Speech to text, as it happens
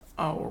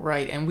All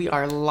right, and we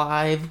are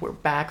live. We're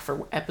back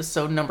for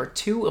episode number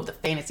 2 of the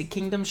Fantasy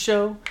Kingdom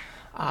show.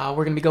 We're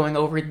going to be going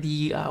over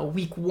the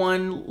week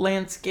 1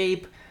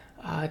 landscape,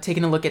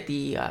 taking a look at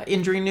the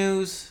injury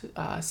news,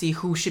 see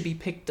who should be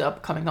picked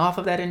up coming off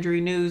of that injury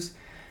news,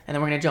 and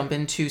then we're going to jump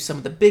into some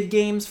of the big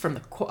games from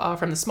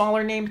the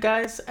smaller named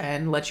guys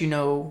and let you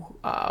know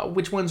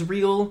which one's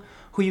real,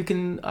 who you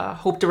can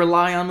hope to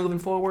rely on moving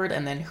forward,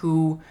 and then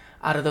who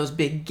out of those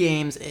big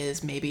games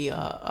is maybe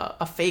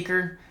a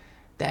faker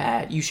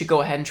that you should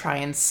go ahead and try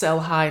and sell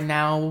high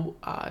now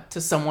to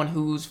someone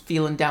who's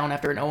feeling down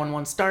after an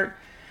 0-1 start,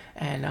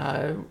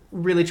 and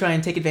really try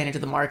and take advantage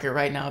of the market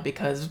right now,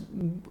 because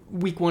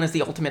week 1 is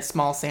the ultimate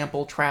small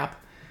sample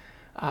trap,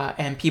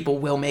 and people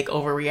will make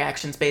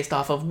overreactions based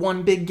off of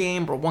one big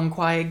game or one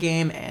quiet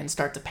game and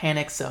start to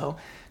panic. So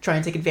try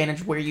and take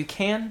advantage where you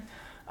can.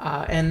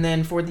 And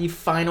then for the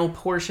final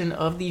portion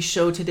of the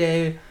show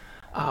today,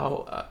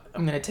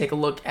 I'm going to take a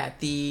look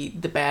at the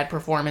bad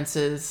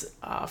performances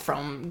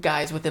from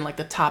guys within like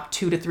the top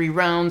 2 to 3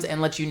 rounds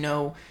and let you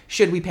know,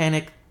 should we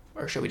panic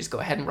or should we just go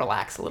ahead and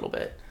relax a little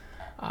bit.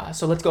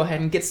 So let's go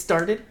ahead and get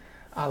started.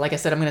 Like I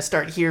said, I'm going to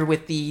start here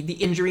with the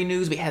injury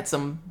news. We had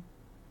some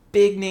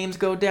big names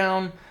go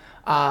down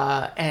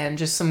and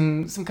just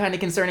some kind of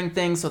concerning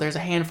things. So there's a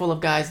handful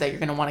of guys that you're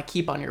going to want to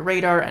keep on your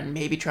radar and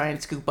maybe try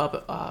and scoop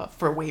up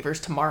for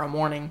waivers tomorrow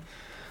morning.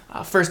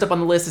 First up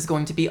on the list is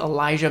going to be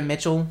Elijah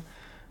Mitchell.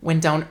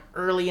 Went down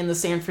early in the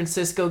San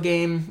Francisco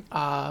game,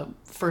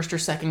 first or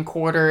second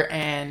quarter,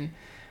 and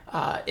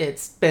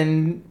it's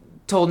been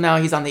told now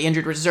he's on the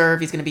injured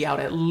reserve. He's going to be out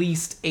at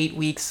least 8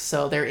 weeks,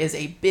 so there is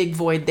a big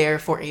void there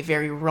for a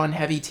very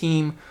run-heavy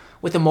team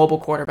with a mobile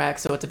quarterback,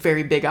 so it's a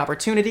very big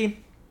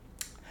opportunity.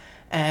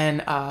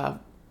 And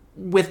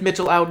with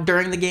Mitchell out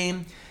during the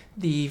game,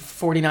 the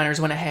 49ers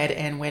went ahead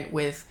and went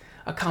with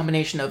a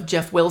combination of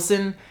Jeff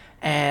Wilson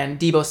and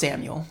Deebo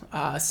Samuel.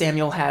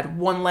 Samuel had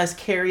one less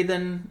carry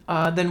than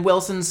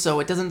Wilson, so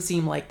it doesn't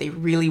seem like they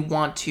really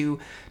want to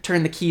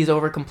turn the keys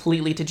over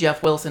completely to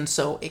Jeff Wilson,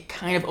 so it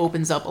kind of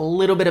opens up a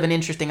little bit of an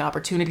interesting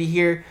opportunity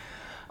here.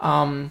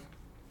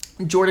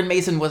 Jordan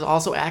Mason was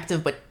also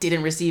active but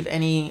didn't receive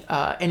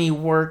any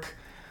work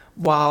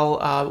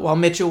while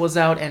Mitchell was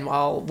out and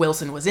while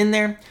Wilson was in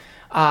there.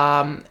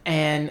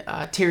 And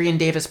Tyrion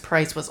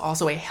Davis-Price was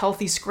also a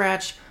healthy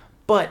scratch,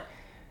 but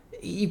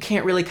you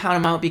can't really count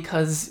him out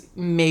because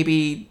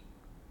maybe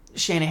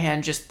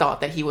Shanahan just thought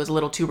that he was a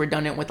little too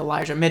redundant with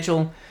Elijah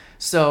Mitchell.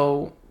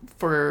 So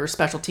for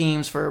special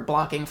teams, for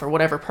blocking, for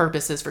whatever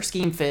purposes, for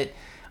scheme fit,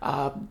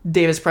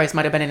 Davis-Price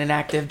might have been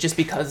inactive just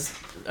because,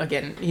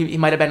 again, he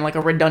might have been like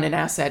a redundant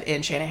asset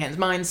in Shanahan's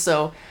mind.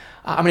 So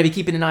I'm going to be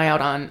keeping an eye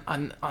out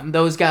on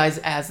those guys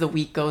as the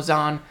week goes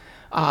on.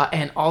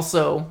 And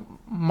also,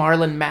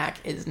 Marlon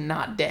Mack is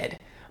not dead.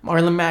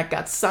 Marlon Mack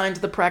got signed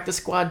to the practice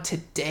squad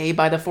today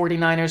by the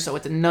 49ers, so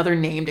it's another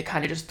name to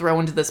kind of just throw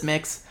into this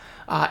mix.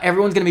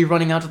 Everyone's going to be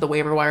running out to the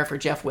waiver wire for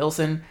Jeff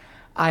Wilson.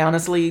 I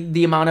honestly,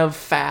 the amount of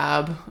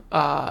fab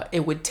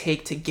it would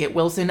take to get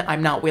Wilson,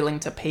 I'm not willing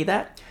to pay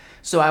that.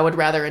 So I would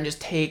rather just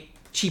take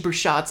cheaper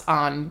shots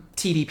on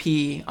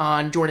TDP,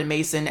 on Jordan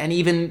Mason, and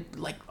even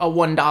like a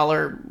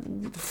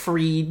 $1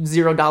 free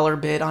 $0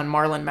 bid on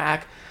Marlon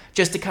Mack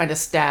just to kind of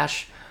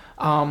stash.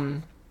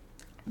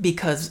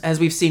 Because as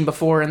we've seen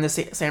before in the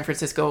San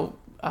Francisco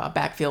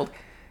backfield,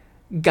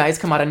 guys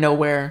come out of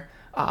nowhere.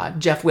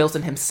 Jeff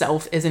Wilson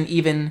himself isn't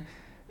even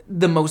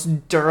the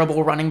most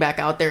durable running back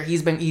out there.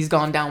 He's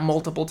gone down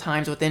multiple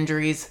times with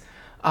injuries.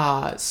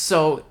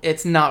 So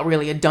it's not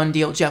really a done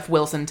deal Jeff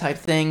Wilson type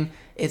thing.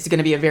 It's going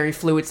to be a very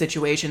fluid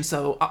situation.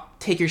 So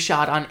take your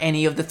shot on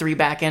any of the 3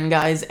 back end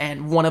guys,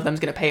 and one of them's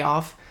going to pay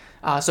off.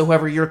 So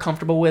whoever you're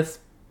comfortable with,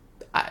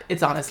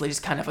 it's honestly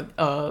just kind of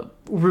a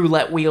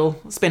roulette wheel,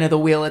 spin of the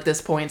wheel at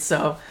this point.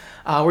 So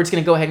we're just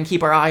going to go ahead and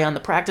keep our eye on the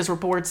practice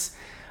reports,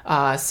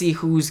 see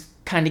who's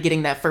kind of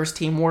getting that first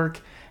team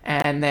work,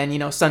 and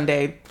then,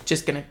 Sunday,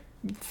 just going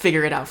to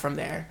figure it out from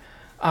there.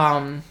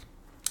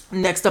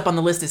 Next up on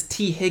the list is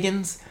T.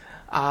 Higgins.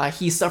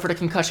 He suffered a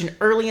concussion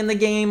early in the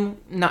game,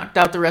 knocked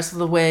out the rest of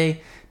the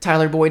way.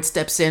 Tyler Boyd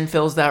steps in,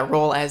 fills that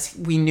role as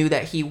we knew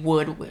that he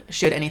would,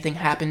 should anything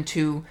happen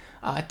to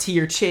T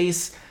or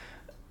Chase.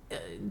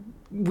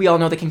 We all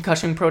know the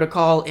concussion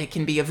protocol. It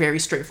can be a very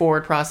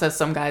straightforward process.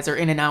 Some guys are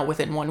in and out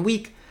within 1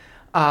 week.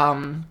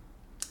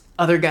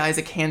 Other guys,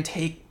 it can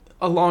take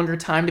a longer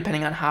time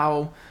depending on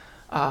how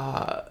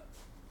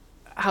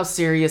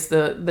serious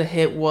the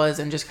hit was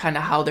and just kind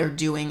of how they're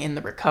doing in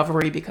the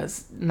recovery,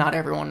 because not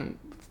everyone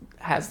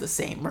has the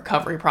same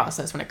recovery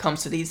process when it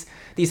comes to these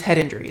head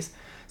injuries.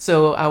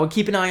 So I would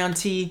keep an eye on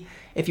T.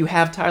 If you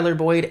have Tyler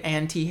Boyd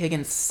and T.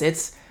 Higgins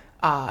sits,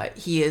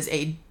 he is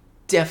a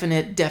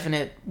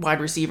definite wide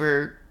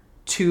receiver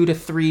 2 to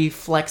 3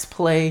 flex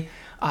play,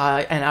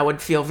 and I would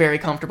feel very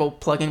comfortable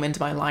plugging him into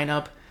my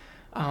lineup.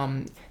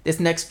 This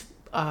next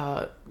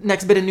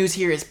bit of news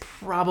here is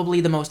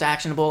probably the most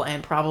actionable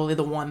and probably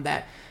the one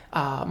that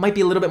might be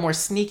a little bit more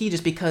sneaky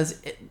just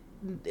because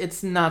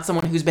it's not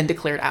someone who's been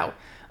declared out.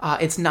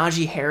 It's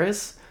Najee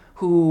Harris,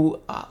 who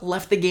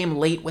left the game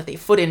late with a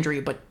foot injury,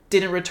 but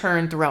didn't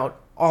return throughout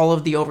all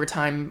of the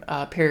overtime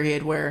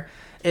period where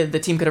the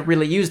team could have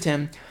really used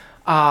him.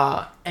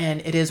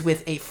 And it is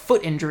with a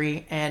foot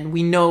injury. And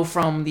we know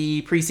from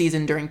the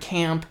preseason during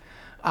camp,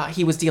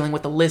 he was dealing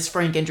with a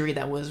Lisfranc injury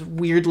that was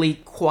weirdly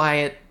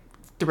quiet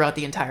throughout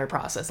the entire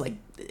process. Like,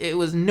 it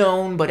was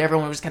known, but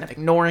everyone was kind of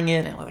ignoring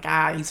it and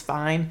like, he's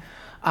fine.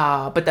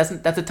 But that's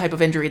a type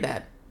of injury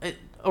that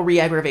a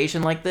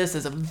re-aggravation like this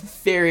is a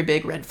very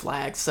big red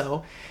flag.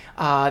 So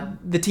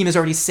the team is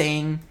already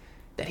saying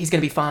that he's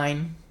going to be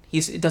fine.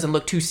 It doesn't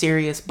look too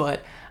serious,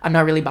 but I'm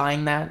not really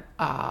buying that.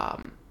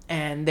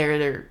 And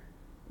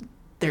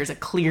there's a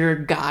clear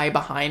guy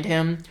behind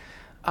him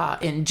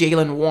in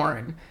Jaylen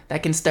Warren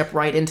that can step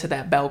right into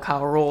that bell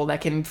cow role, that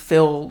can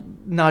fill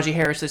Najee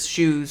Harris's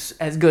shoes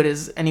as good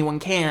as anyone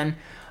can.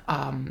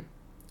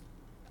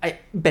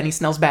 Benny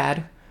Snell's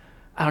bad.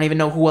 I don't even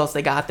know who else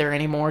they got there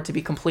anymore, to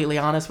be completely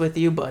honest with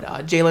you. But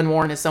Jaylen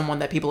Warren is someone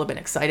that people have been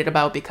excited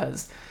about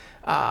because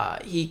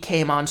he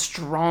came on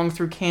strong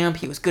through camp.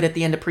 He was good at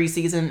the end of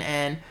preseason,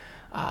 and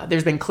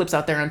there's been clips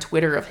out there on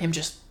Twitter of him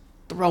just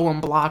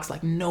throwing blocks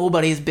like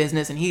nobody's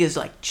business, and he is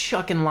like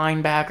chucking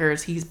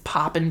linebackers. He's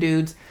popping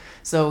dudes.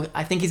 So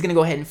I think he's going to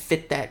go ahead and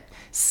fit that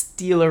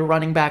Steeler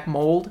running back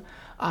mold.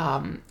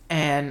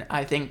 And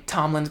I think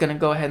Tomlin's going to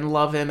go ahead and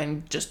love him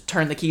and just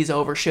turn the keys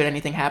over should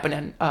anything happen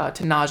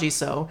to Najee.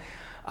 So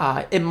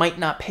it might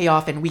not pay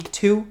off in week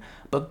 2,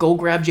 but go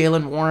grab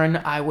Jaylen Warren.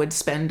 I would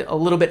spend a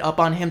little bit up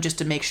on him just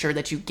to make sure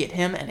that you get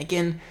him. And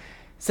again,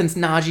 since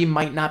Najee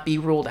might not be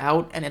ruled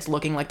out and it's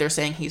looking like they're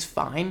saying he's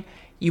fine,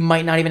 you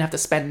might not even have to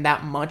spend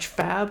that much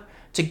fab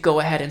to go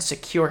ahead and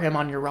secure him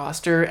on your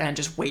roster and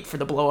just wait for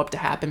the blow up to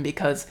happen,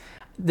 because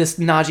this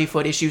Najee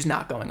foot issue is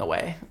not going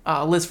away.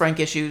 Lisfranc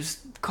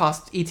issues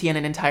cost Etienne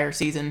an entire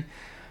season,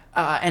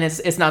 and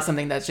it's not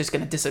something that's just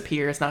going to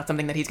disappear. It's not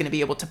something that he's going to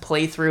be able to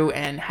play through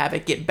and have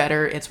it get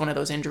better. It's one of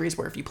those injuries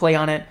where if you play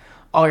on it,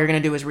 all you're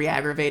going to do is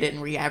re-aggravate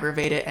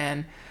it,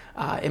 and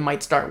it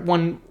might start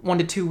one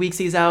to 2 weeks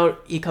he's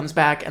out, he comes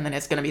back, and then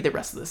it's going to be the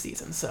rest of the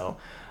season. So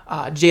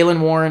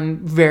Jaylen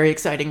Warren, very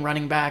exciting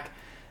running back.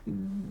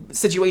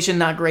 Situation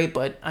not great,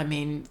 but I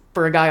mean,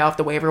 for a guy off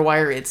the waiver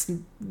wire, it's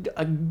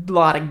a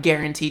lot of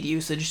guaranteed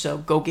usage, so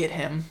go get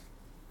him.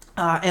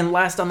 And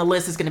last on the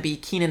list is going to be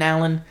Keenan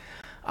Allen.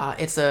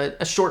 It's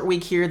a short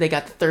week here. They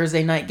got the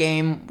Thursday night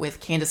game with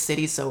Kansas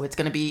City, so it's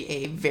going to be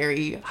a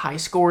very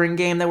high-scoring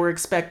game that we're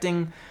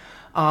expecting.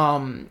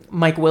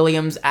 Mike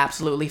Williams,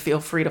 absolutely feel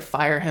free to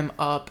fire him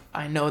up.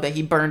 I know that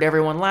he burned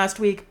everyone last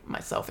week,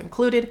 myself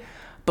included,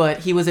 but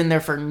he was in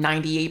there for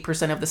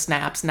 98% of the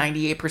snaps,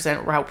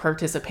 98% route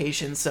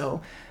participation,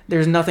 so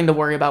there's nothing to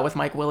worry about with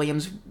Mike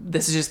Williams.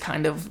 This is just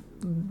kind of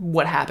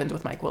what happens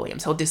with Mike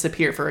Williams. He'll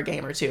disappear for a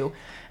game or two,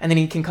 and then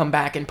he can come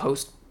back and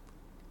post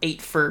 8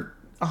 for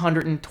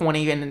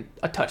 120 and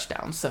a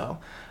touchdown. So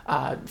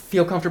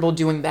feel comfortable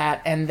doing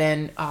that. And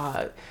then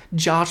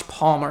Josh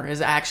Palmer is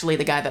actually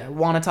the guy that I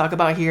want to talk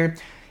about here.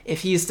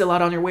 If he's still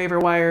out on your waiver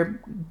wire,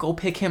 go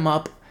pick him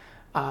up.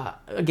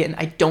 Again,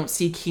 I don't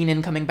see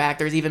Keenan coming back.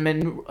 There's even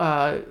been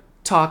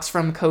talks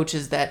from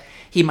coaches that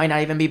he might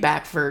not even be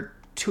back for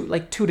 2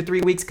 to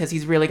 3 weeks because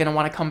he's really going to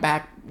want to come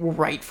back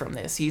right from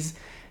this.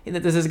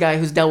 This is a guy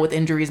who's dealt with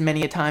injuries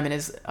many a time in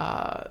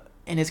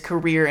his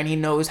career, and he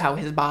knows how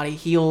his body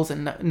heals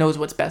and knows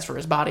what's best for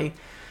his body.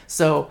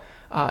 So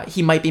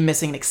he might be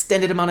missing an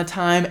extended amount of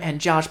time,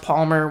 and Josh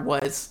Palmer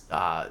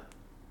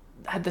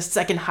had the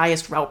second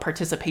highest route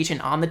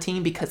participation on the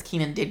team because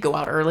Keenan did go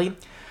out early.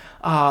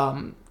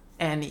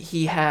 And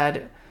he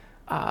had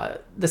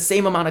the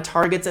same amount of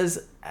targets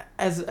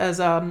as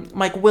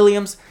Mike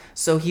Williams,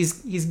 so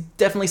he's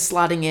definitely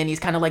slotting in. He's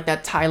kind of like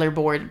that Tyler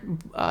Boyd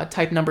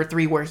type number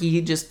 3, where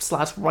he just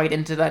slots right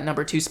into that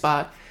number 2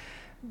 spot.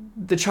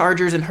 The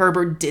Chargers and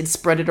Herbert did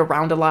spread it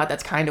around a lot.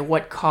 That's kind of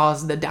what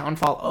caused the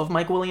downfall of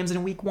Mike Williams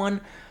in week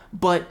 1,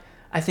 but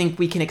I think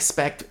we can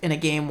expect in a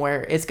game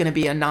where it's going to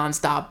be a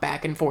nonstop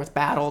back and forth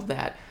battle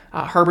that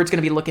Herbert's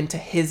going to be looking to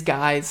his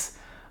guys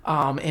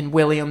in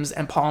Williams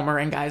and Palmer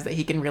and guys that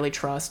he can really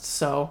trust.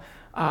 So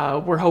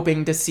we're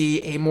hoping to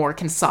see a more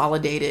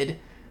consolidated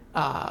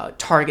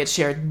target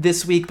share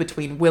this week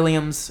between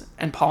Williams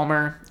and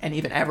Palmer and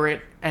even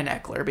Everett and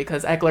Eckler,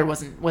 because Eckler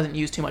wasn't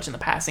used too much in the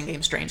passing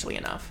game, strangely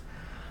enough.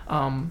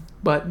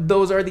 But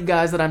those are the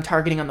guys that I'm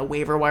targeting on the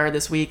waiver wire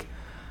this week.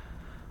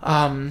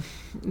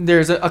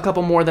 There's a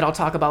couple more that I'll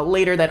talk about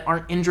later that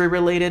aren't injury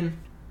related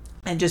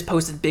and just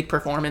posted big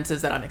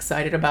performances that I'm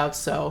excited about,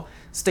 so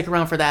stick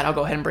around for that. I'll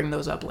go ahead and bring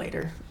those up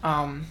later.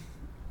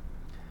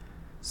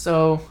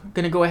 So I'm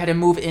going to go ahead and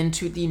move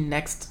into the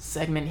next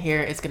segment here.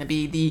 It's going to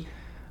be the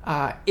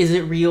is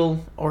it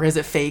real or is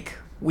it fake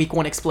week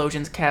 1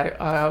 explosions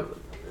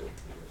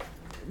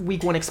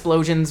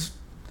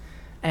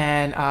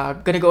and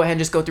going to go ahead and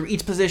just go through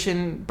each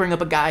position, bring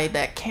up a guy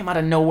that came out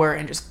of nowhere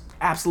and just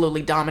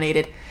absolutely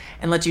dominated,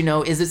 and let you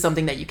know, is it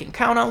something that you can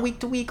count on week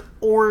to week,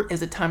 or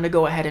is it time to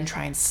go ahead and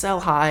try and sell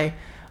high,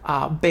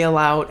 bail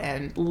out,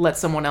 and let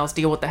someone else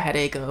deal with the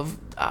headache of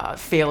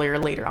failure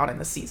later on in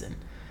the season.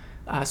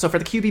 So for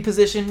the QB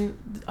position,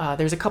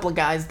 there's a couple of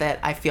guys that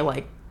I feel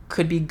like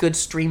could be good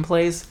stream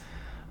plays.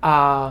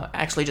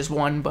 Actually, just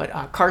one,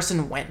 but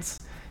Carson Wentz.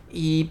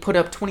 He put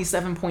up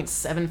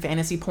 27.7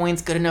 fantasy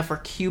points, good enough for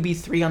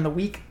QB3 on the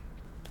week.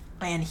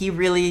 And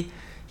he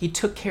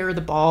took care of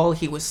the ball.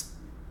 He was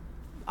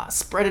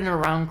spreading it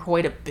around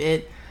quite a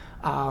bit.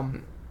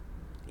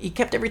 He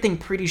kept everything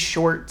pretty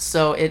short,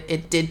 so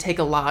it did take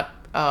a lot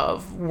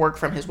of work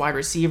from his wide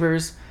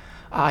receivers.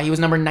 He was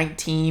number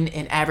 19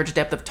 in average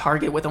depth of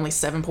target with only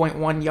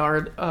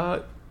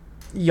 7.1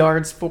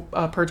 yards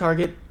per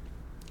target.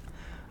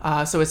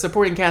 So his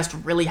supporting cast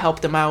really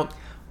helped him out.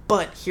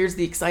 But here's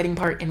the exciting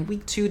part. In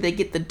week 2, they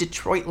get the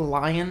Detroit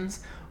Lions,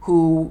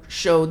 who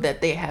showed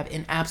that they have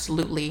an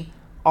absolutely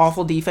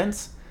awful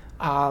defense.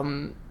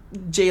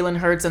 Jalen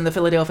Hurts and the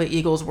Philadelphia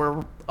Eagles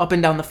were up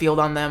and down the field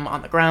on them,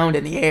 on the ground,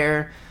 in the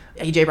air.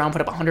 A.J. Brown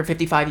put up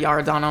 155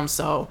 yards on them,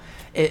 so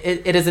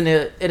it is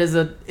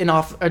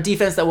a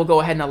defense that will go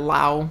ahead and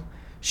allow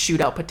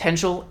shootout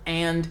potential,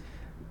 and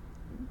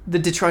the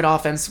Detroit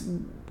offense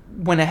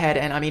went ahead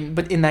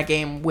but in that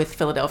game with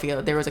Philadelphia,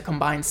 there was a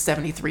combined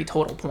 73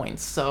 total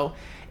points, so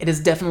it is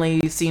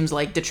definitely seems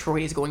like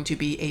Detroit is going to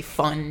be a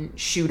fun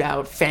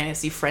shootout,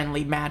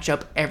 fantasy-friendly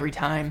matchup every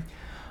time.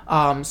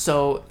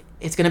 So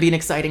it's going to be an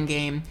exciting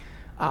game.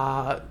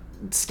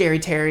 Scary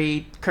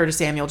Terry, Curtis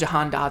Samuel,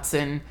 Jahan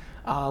Dotson,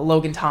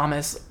 Logan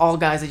Thomas, all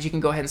guys that you can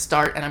go ahead and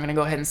start, and I'm going to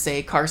go ahead and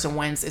say Carson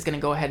Wentz is going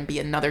to go ahead and be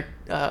another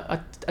a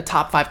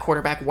top 5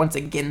 quarterback once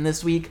again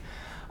this week.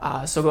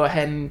 So go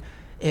ahead and,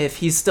 if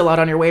he's still out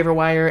on your waiver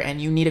wire and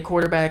you need a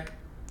quarterback,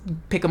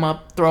 pick him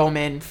up, throw him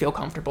in, feel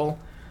comfortable.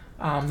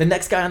 The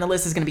next guy on the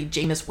list is going to be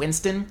Jameis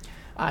Winston.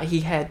 He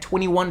had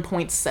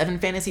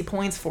 21.7 fantasy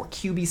points for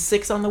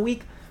QB6 on the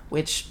week,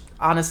 which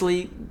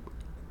honestly,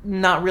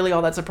 not really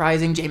all that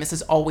surprising. Jameis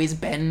has always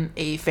been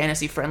a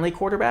fantasy-friendly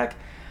quarterback.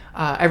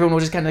 Everyone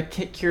was just kind of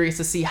curious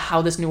to see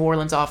how this New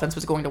Orleans offense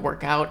was going to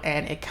work out,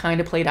 and it kind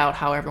of played out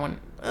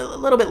a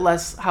little bit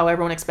less how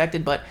everyone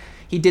expected, but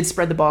he did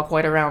spread the ball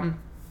quite around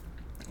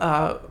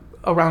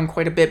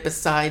quite a bit.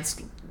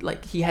 Besides,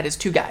 like, he had his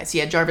 2 guys. He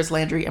had Jarvis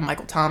Landry and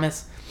Michael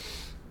Thomas.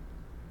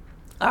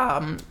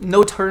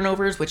 No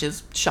turnovers, which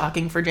is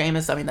shocking for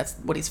Jameis. I mean, that's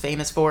what he's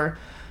famous for.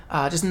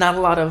 Just not a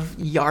lot of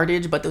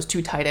yardage, but those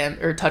 2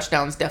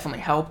 touchdowns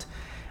definitely helped.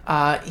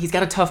 He's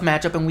got a tough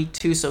matchup in week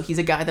 2, so he's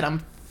a guy that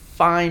I'm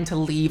fine to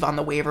leave on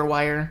the waiver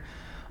wire,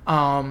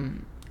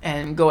 and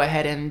go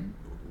ahead and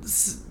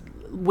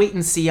wait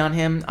and see on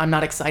him. I'm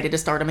not excited to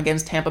start him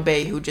against Tampa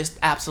Bay, who just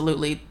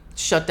absolutely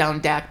shut down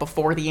Dak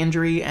before the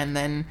injury, and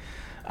then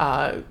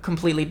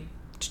completely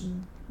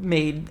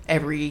made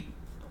every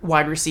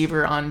wide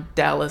receiver on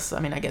Dallas. I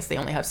mean, I guess they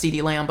only have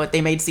CeeDee Lamb, but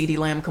they made CeeDee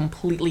Lamb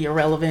completely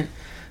irrelevant.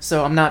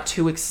 So I'm not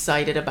too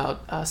excited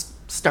about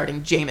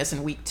starting Jameis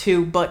in week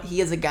 2, but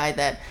he is a guy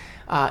that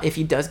if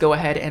he does go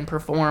ahead and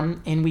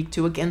perform in week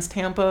 2 against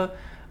Tampa,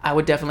 I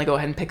would definitely go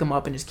ahead and pick him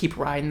up and just keep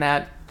riding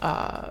that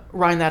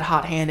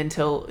hot hand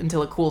until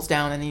it cools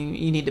down and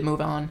you need to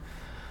move on.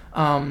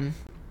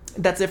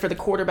 That's it for the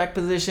quarterback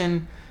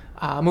position.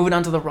 Moving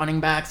on to the running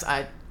backs,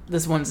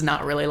 this one's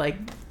not really like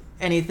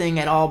anything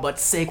at all, but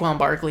Saquon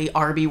Barkley,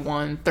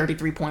 RB1,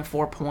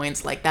 33.4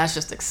 points. Like, that's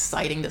just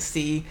exciting to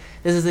see.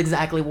 This is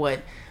exactly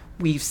what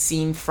we've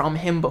seen from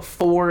him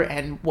before,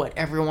 and what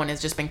everyone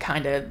has just been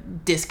kind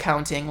of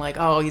discounting, like,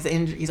 oh,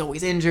 he's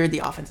always injured, the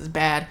offense is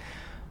bad.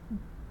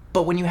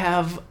 But when you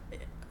have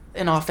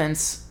an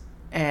offense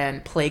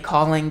and play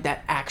calling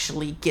that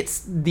actually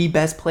gets the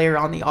best player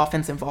on the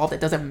offense involved,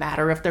 it doesn't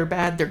matter if they're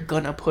bad, they're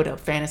gonna put up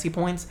fantasy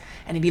points,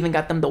 and it even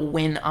got them the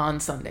win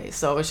on Sunday.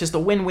 So it's just a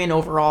win-win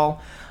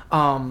overall.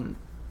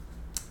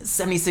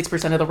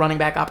 76% of the running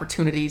back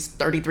opportunities,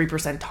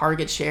 33%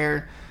 target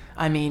share.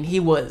 I mean, he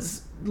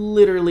was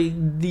literally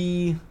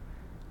the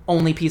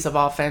only piece of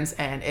offense,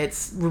 and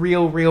it's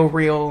real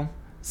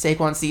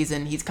Saquon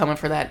season. He's coming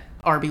for that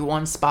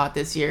RB1 spot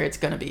this year. It's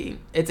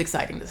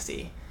exciting to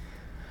see.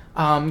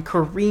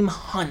 Kareem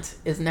Hunt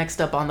is next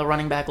up on the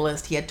running back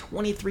list. He had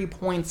 23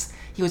 points.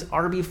 He was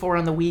RB4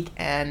 on the week,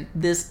 and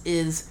this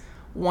is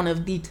one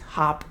of the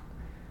top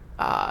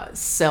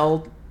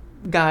sell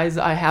guys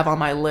I have on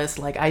my list.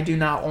 Like, I do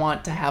not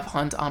want to have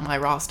Hunt on my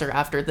roster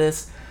after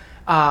this.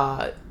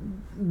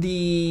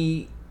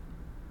 The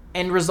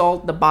end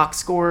result, the box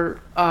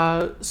score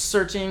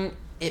searching,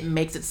 it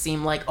makes it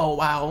seem like, oh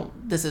wow,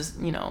 this is,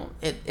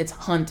 it's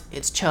Hunt,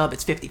 it's Chubb,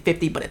 it's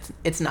 50-50, but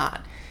it's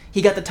not.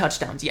 He got the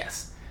touchdowns,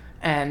 yes,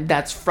 and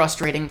that's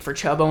frustrating for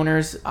Chubb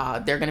owners.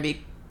 They're going to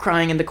be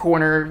crying in the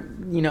corner.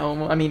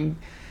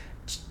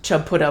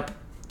 Chubb put up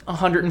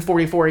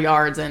 144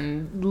 yards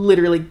and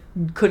literally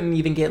couldn't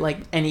even get like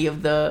any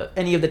of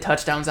the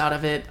touchdowns out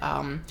of it.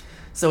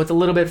 So it's a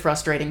little bit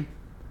frustrating.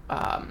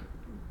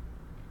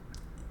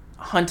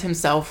 Hunt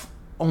himself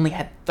only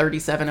had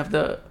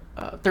 37%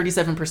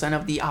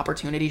 of the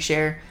opportunity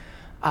share,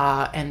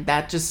 and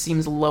that just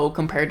seems low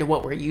compared to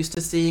what we're used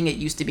to seeing. It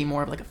used to be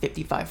more of like a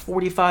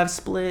 55-45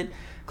 split,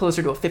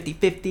 closer to a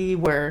 50-50,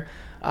 where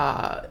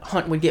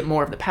Hunt would get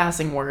more of the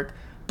passing work.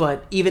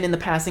 But even in the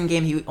passing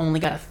game, he only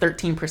got a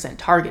 13%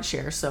 target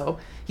share, so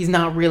he's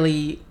not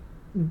really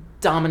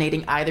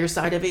dominating either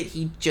side of it.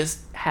 He just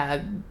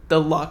had the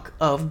luck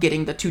of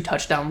getting the 2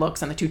 touchdown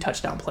looks and the 2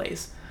 touchdown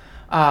plays.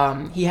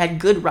 He had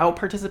good route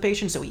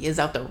participation, so he is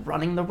out there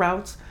running the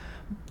routes,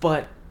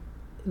 but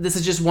this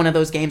is just one of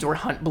those games where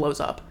Hunt blows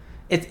up.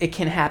 It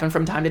can happen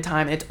from time to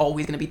time, and it's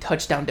always going to be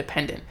touchdown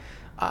dependent.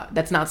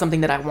 That's not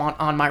something that I want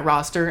on my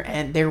roster,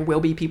 and there will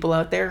be people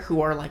out there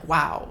who are like,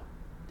 wow,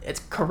 it's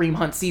Kareem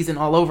Hunt season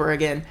all over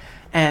again,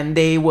 and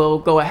they will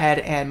go ahead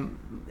and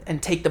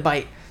take the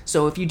bite.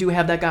 So if you do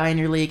have that guy in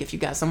your league, if you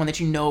got someone that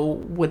you know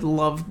would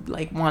love,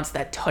 like wants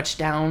that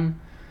touchdown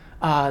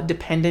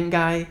dependent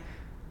guy,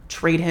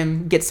 trade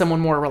him, get someone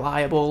more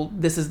reliable.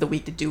 This is the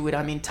week to do it.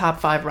 I mean, top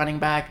 5 running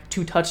back,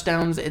 2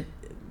 touchdowns.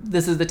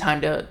 This is the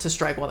time to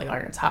strike while the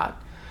iron's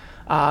hot.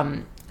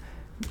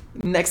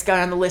 Next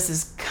guy on the list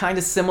is kind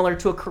of similar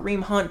to a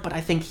Kareem Hunt, but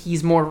I think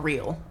he's more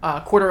real.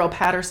 Cordarrelle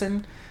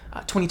Patterson,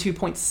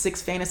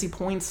 22.6 fantasy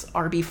points,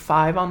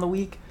 RB5 on the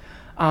week.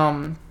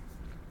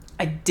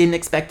 I didn't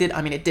expect it.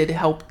 I mean, it did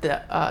help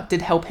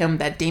him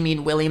that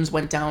Damian Williams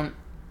went down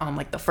on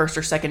like the first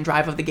or second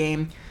drive of the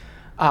game,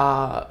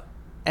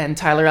 and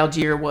Tyler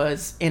Algier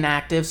was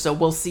inactive. So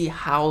we'll see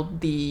how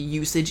the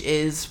usage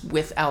is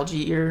with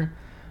Algier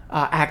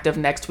active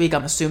next week.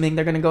 I'm assuming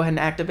they're going to go ahead and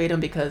activate him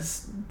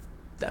because,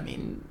 I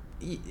mean,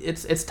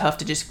 it's tough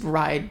to just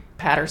ride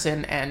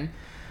Patterson, and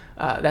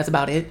that's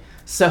about it.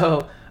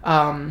 So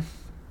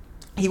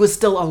he was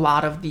still a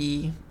lot of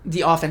the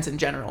offense in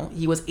general.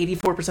 He was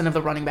 84% of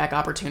the running back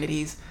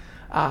opportunities.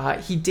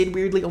 He did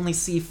weirdly only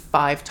see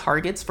 5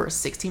 targets for a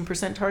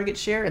 16% target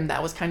share, and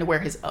that was kind of where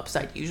his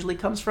upside usually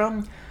comes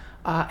from.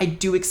 I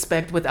do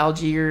expect with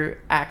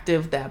Algier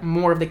active that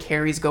more of the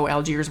carries go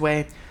Algier's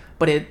way,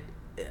 but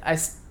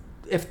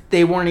if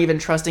they weren't even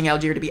trusting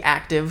Algier to be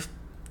active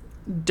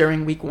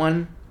during week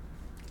 1,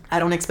 I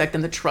don't expect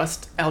them to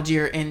trust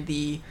Algier in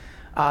the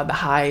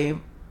high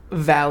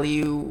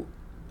value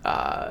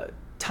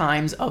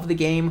times of the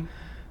game,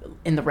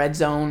 in the red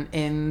zone,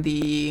 in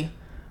the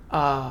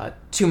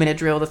 2-minute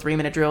drill, the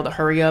 3-minute drill, the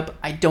hurry up.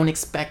 I don't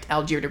expect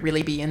Algier to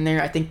really be in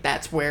there. I think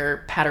that's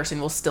where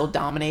Patterson will still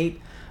dominate,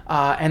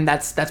 and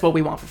that's what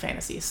we want for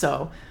fantasy.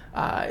 So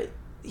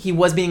he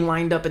was being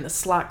lined up in the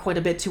slot quite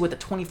a bit too, with a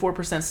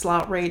 24%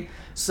 slot rate.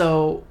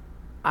 So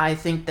I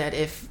think that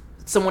if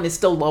someone is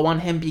still low on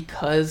him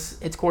because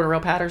it's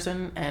Cordarrelle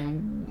Patterson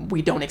and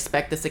we don't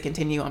expect this to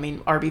continue, I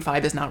mean,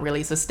 RB5 is not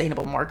really a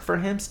sustainable mark for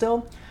him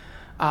still.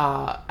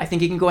 I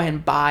think he can go ahead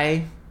and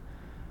buy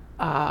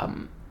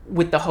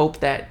with the hope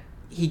that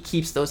he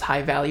keeps those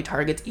high value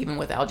targets even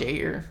with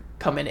Algier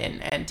coming in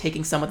and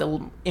taking some of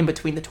the in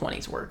between the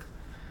 20s work.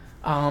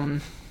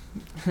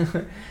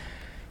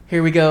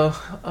 Here we go.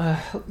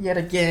 Yet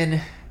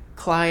again,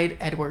 Clyde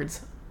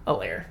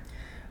Edwards-Helaire.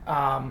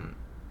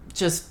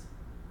 Just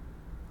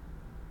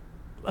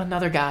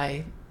another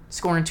guy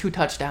scoring 2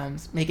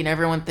 touchdowns, making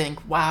everyone think,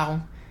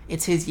 wow,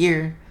 it's his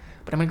year.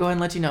 But I'm going to go ahead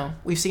and let you know,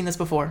 we've seen this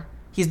before.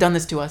 He's done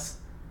this to us.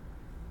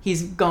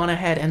 He's gone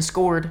ahead and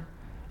scored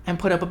and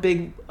put up a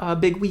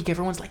big week.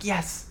 Everyone's like,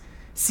 yes,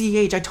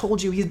 CH, I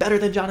told you, he's better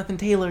than Jonathan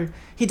Taylor.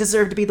 He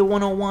deserved to be the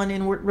 101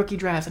 in rookie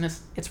drafts, and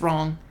it's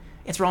wrong.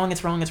 It's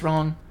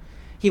wrong.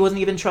 He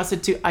wasn't even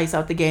trusted to ice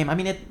out the game. I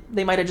mean,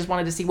 they might have just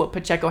wanted to see what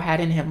Pacheco had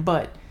in him,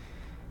 but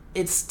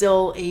it's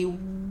still a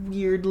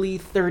weirdly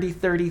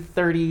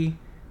 30-30-30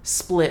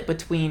 split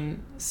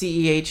between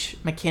CEH,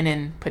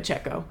 McKinnon,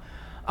 Pacheco.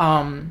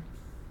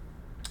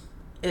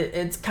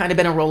 It's kind of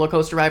been a roller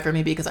coaster ride for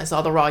me because I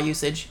saw the raw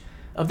usage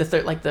of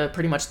the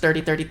pretty much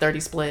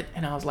 30-30-30 split,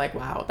 and I was like,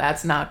 wow,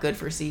 that's not good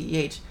for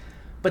CEH.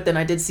 But then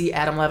I did see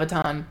Adam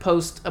Levitan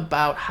post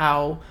about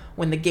how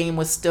when the game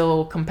was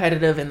still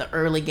competitive in the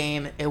early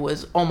game, it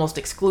was almost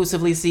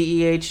exclusively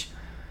CEH.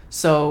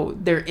 So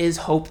there is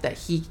hope that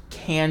he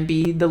can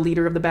be the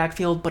leader of the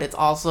backfield, but it's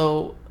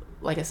also,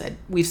 like I said,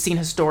 we've seen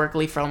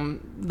historically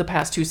from the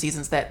past 2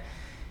 seasons that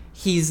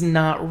he's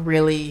not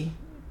really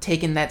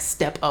taken that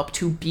step up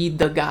to be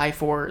the guy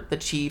for the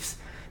Chiefs.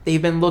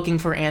 They've been looking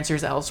for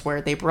answers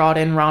elsewhere. They brought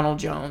in Ronald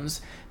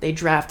Jones. They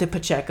drafted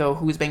Pacheco,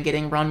 who's been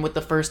getting run with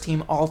the first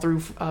team all through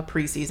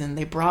preseason.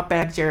 They brought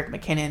back Jerick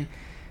McKinnon.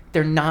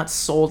 They're not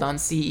sold on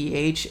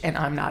CEH, and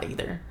I'm not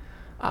either.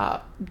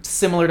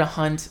 Similar to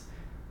Hunt,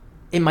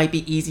 it might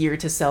be easier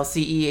to sell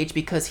CEH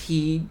because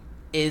he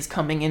is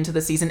coming into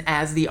the season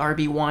as the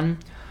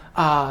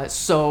RB1.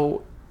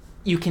 So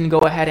you can go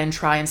ahead and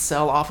try and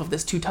sell off of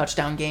this 2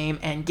 touchdown game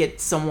and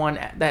get someone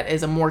that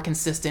is a more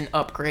consistent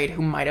upgrade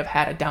who might have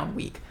had a down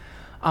week.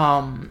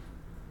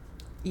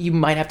 You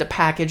might have to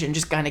package and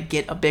just kind of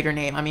get a bigger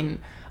name. I mean,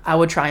 I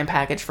would try and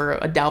package for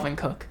a Dalvin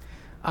Cook.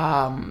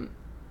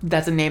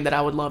 That's a name that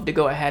I would love to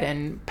go ahead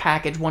and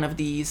package one of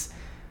these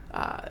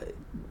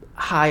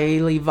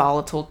highly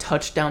volatile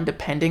touchdown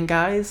dependent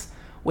guys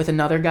with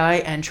another guy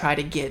and try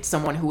to get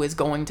someone who is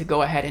going to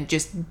go ahead and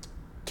just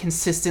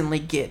consistently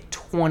get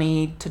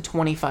 20 to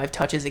 25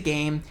 touches a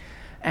game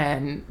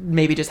and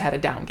maybe just had a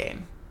down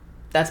game.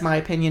 That's my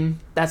opinion.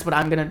 That's what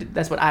I'm going to do.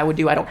 That's what I would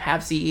do. I don't have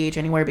CEH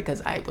anywhere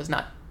because I was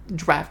not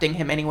drafting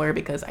him anywhere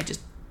because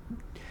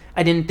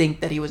I didn't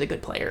think that he was a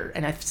good player,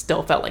 and I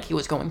still felt like he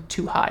was going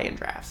too high in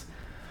drafts.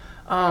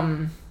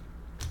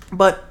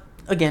 But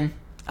again,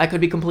 I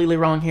could be completely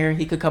wrong here.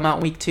 He could come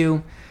out week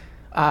 2.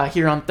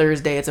 Here on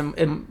Thursday,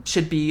 it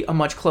should be a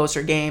much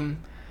closer game,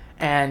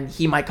 and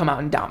he might come out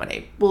and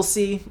dominate. We'll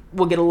see.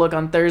 We'll get a look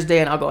on Thursday,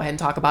 and I'll go ahead and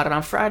talk about it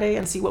on Friday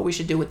and see what we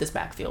should do with this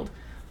backfield.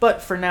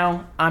 But for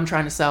now, I'm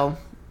trying to sell,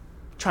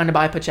 trying to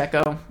buy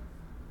Pacheco.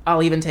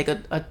 I'll even take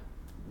a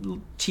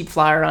cheap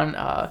flyer on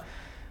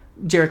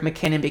Jerick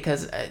McKinnon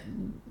because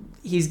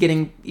he's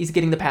getting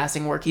the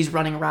passing work. He's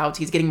running routes.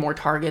 He's getting more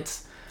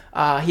targets.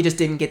 He just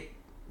didn't get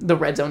the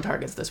red zone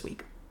targets this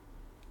week.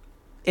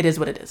 It is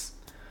what it is.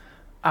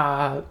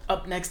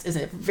 Up next is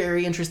a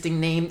very interesting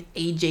name,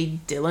 A.J.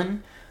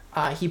 Dillon.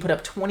 He put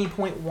up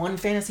 20.1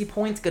 fantasy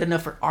points, good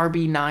enough for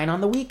RB9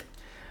 on the week.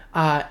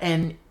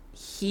 And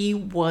he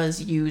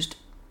was used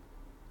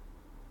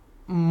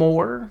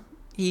more.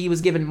 He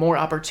was given more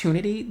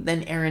opportunity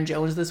than Aaron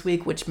Jones this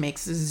week, which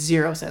makes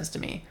zero sense to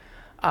me.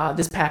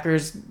 This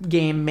Packers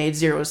game made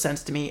zero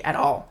sense to me at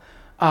all.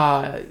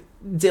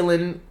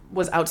 Dillon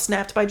was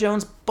outsnapped by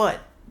Jones, but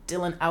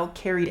Dillon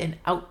out-carried and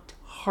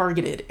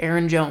out-targeted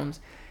Aaron Jones.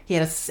 He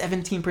had a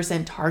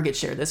 17% target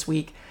share this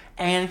week,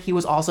 and he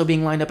was also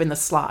being lined up in the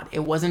slot.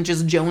 It wasn't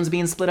just Jones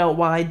being split out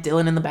wide,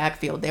 Dillon in the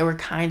backfield. They were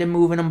kind of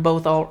moving them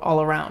both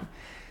all around.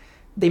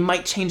 They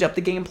might change up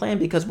the game plan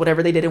because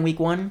whatever they did in week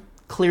 1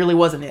 clearly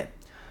wasn't it.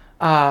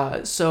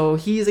 So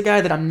he's a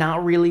guy that I'm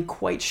not really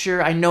quite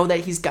sure. I know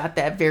that he's got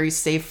that very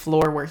safe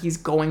floor where he's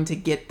going to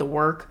get the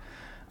work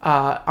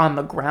on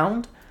the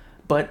ground,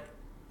 but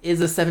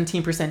is a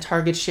 17%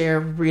 target share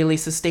really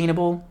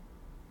sustainable?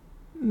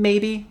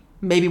 Maybe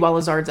while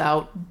Lazard's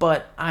out,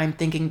 but I'm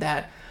thinking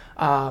that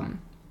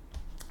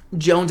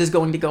Jones is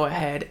going to go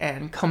ahead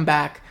and come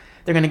back.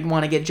 They're going to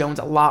want to get Jones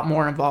a lot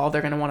more involved.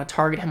 They're going to want to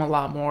target him a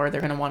lot more.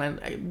 They're going to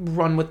want to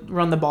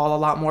run the ball a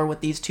lot more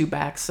with these two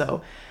backs.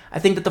 So I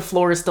think that the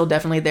floor is still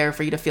definitely there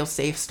for you to feel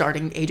safe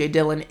starting A.J.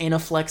 Dillon in a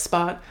flex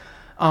spot.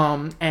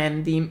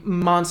 And the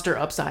monster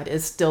upside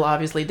is still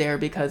obviously there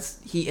because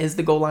he is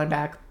the goal line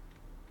back.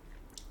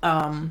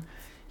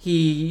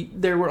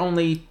 There were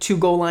only 2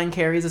 goal line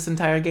carries this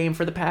entire game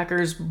for the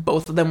Packers.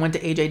 Both of them went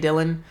to A.J.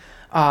 Dillon.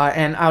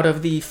 And out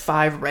of the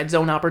 5 red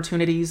zone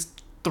opportunities,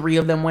 3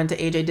 of them went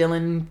to A.J.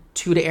 Dillon,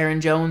 2 to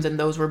Aaron Jones, and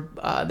those were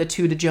the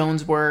 2 to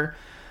Jones were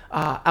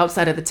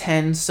outside of the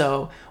 10.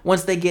 So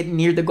once they get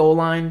near the goal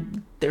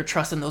line, they're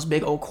trusting those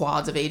big old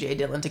quads of A.J.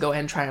 Dillon to go ahead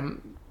and try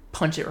and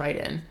punch it right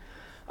in.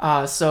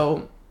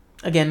 So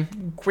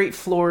again, great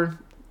floor,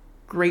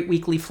 great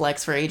weekly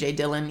flex for A.J.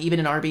 Dillon, even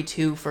an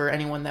RB2 for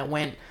anyone that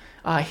went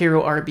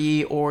hero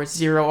RB or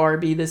zero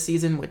RB this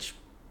season, which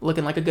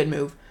looking like a good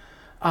move.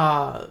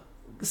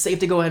 Safe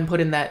to go ahead and put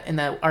in that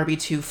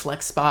RB2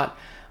 flex spot.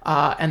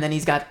 And then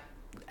he's got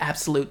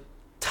absolute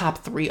top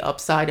 3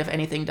 upside if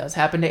anything does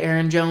happen to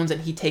Aaron Jones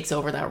and he takes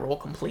over that role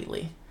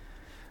completely.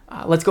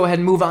 Let's go ahead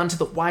and move on to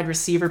the wide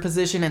receiver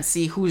position and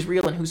see who's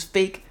real and who's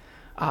fake.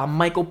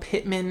 Michael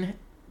Pittman,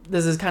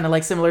 this is kind of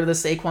like similar to the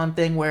Saquon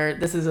thing where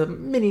this is a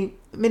mini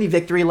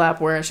victory lap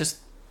where it's just,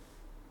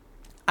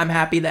 I'm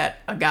happy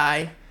that a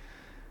guy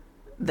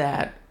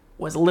that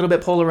was a little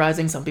bit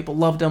polarizing, some people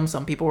loved him,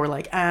 some people were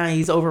like,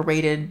 he's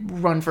overrated,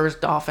 run first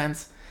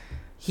offense.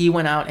 He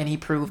went out and he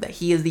proved that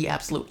he is the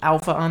absolute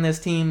alpha on this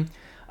team.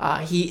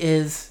 He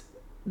is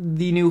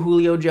the new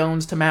Julio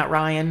Jones to Matt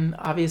Ryan,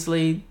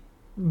 obviously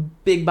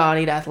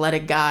big-bodied,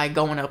 athletic guy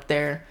going up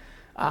there,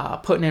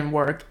 putting in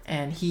work,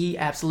 and he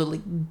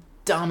absolutely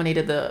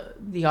dominated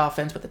the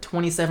offense with a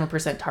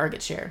 27%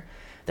 target share.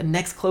 The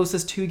next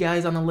closest 2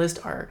 guys on the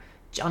list are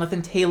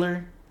Jonathan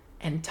Taylor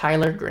and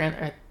Tyler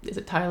Grant. Is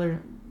it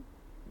Tyler?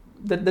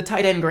 The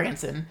tight end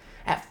Granson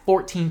at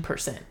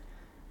 14%.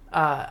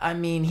 I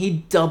mean,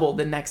 he doubled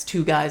the next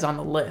 2 guys on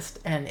the list,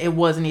 and it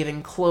wasn't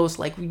even close.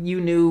 Like, you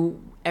knew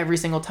every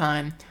single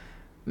time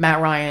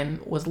Matt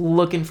Ryan was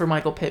looking for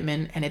Michael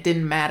Pittman, and it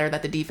didn't matter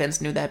that the defense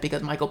knew that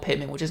because Michael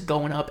Pittman was just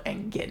going up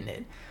and getting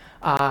it.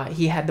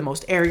 He had the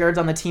most air yards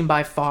on the team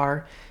by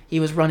far. He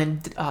was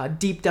running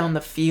deep down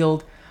the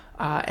field.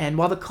 And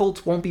while the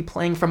Colts won't be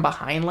playing from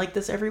behind like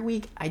this every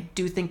week, I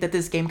do think that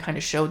this game kind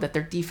of showed that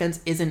their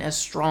defense isn't as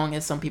strong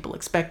as some people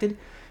expected.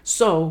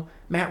 So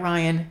Matt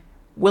Ryan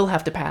will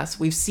have to pass.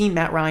 We've seen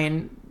Matt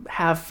Ryan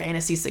have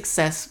fantasy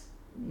success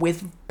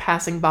with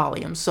passing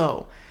volume.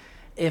 So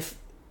if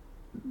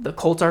the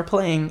Colts are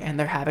playing and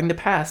they're having to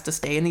pass to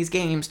stay in these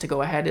games to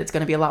go ahead, it's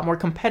going to be a lot more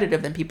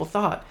competitive than people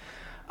thought.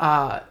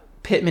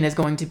 Pittman is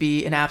going to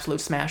be an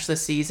absolute smash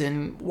this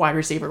season. Wide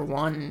receiver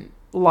 1,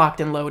 locked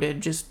and loaded,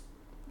 just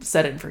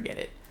set it and forget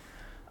it.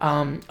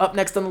 Up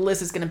next on the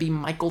list is going to be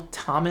Michael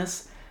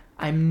Thomas.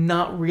 I'm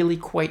not really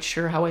quite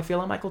sure how I feel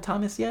on Michael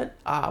Thomas yet.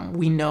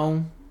 We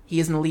know he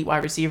is an elite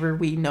wide receiver.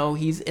 We know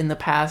he's in the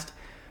past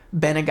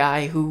been a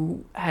guy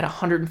who had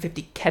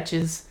 150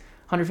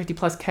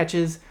 plus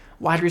catches,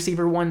 wide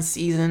receiver 1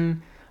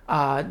 season.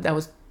 That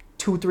was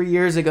 2-3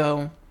 years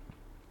ago.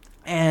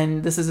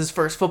 And this is his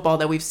first football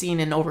that we've seen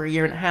in over a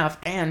year and a half.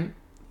 And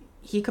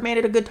he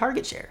commanded a good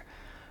target share.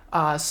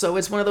 So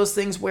it's one of those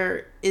things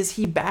where, is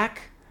he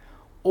back?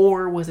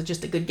 or was it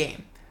just a good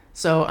game?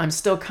 So I'm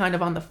still kind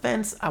of on the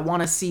fence. I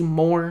want to see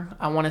more.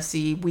 I want to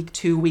see week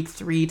 2, week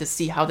 3 to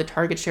see how the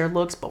target share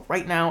looks. But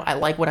right now, I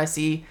like what I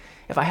see.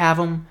 If I have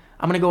him,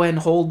 I'm going to go ahead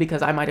and hold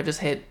because I might have just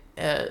hit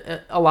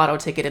a lotto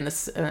ticket in the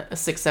 6th,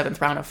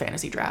 7th round of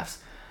fantasy drafts.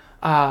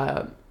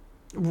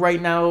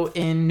 Right now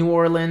in New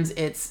Orleans,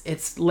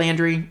 it's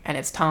Landry and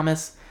it's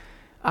Thomas.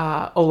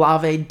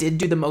 Olave did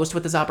do the most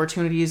with his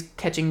opportunities,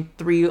 catching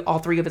all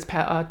three of his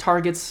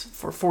targets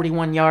for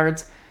 41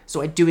 yards.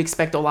 So I do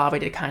expect Olave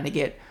to kind of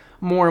get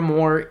more and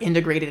more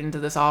integrated into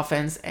this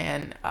offense,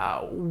 and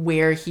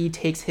where he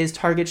takes his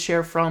target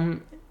share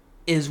from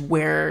is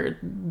where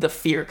the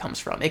fear comes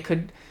from. It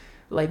could,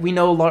 like, we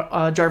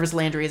know Jarvis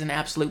Landry is an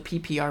absolute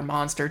PPR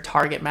monster,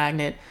 target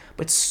magnet,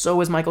 but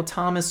so is Michael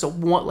Thomas.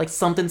 So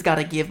something's got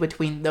to give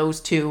between those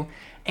two,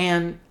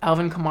 and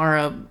Alvin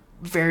Kamara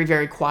very,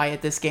 very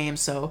quiet this game.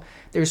 So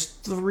there's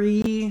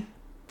 3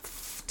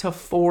 to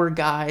 4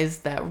 guys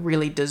that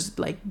really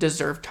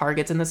deserve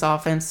targets in this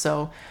offense.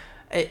 So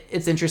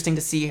it's interesting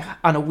to see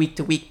on a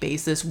week-to-week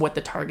basis what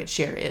the target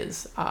share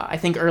is. I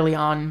think early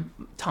on,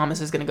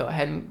 Thomas is going to go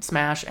ahead and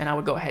smash, and I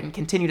would go ahead and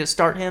continue to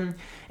start him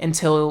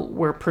until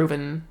we're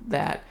proven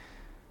that,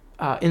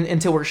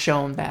 until we're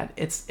shown that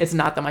it's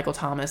not the Michael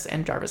Thomas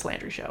and Jarvis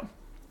Landry show.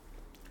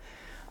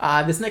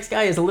 This next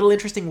guy is a little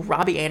interesting,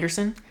 Robbie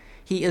Anderson.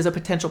 He is a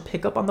potential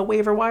pickup on the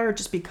waiver wire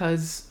just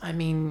because,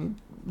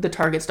 the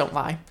targets don't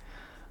lie.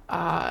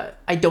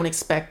 I don't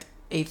expect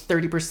a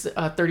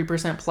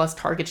 30% plus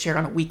target share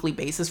on a weekly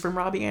basis from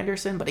Robbie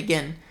Anderson. But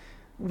again,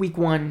 week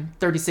 1,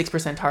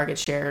 36% target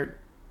share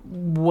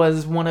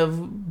was one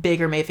of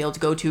Baker Mayfield's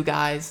go-to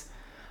guys.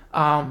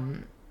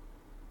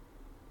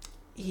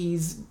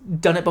 He's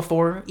done it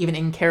before, even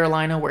in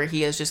Carolina, where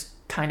he has just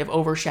kind of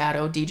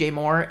overshadowed DJ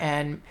Moore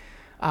and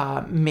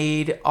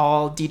made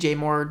all DJ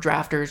Moore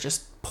drafters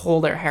just pull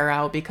their hair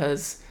out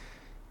because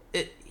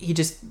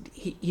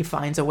he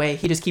finds a way.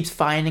 He just keeps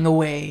finding a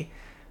way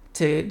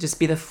to just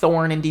be the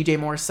thorn in DJ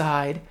Moore's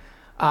side.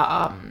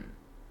 And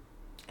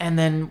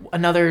then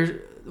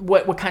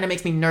what kind of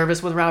makes me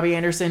nervous with Robbie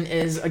Anderson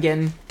is,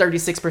 again,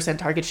 36%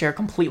 target share,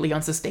 completely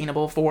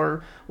unsustainable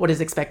for what is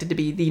expected to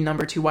be the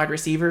number 2 wide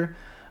receiver.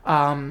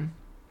 But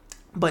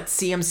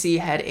CMC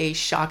had a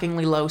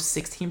shockingly low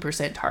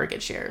 16%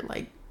 target share.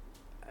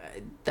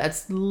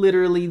 That's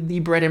literally the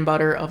bread and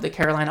butter of the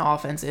Carolina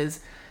offense, is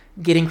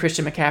getting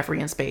Christian McCaffrey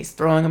in space,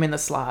 throwing him in the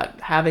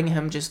slot, having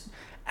him just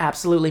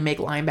absolutely make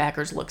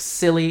linebackers look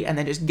silly, and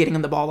then just getting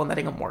him the ball and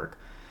letting him work.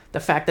 The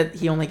fact that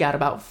he only got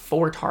about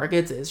 4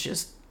 targets is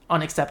just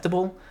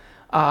unacceptable,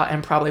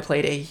 and probably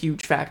played a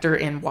huge factor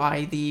in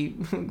why the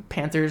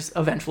Panthers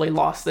eventually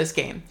lost this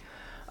game.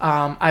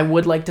 I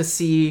would like to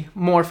see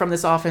more from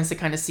this offense to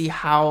kind of see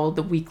how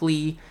the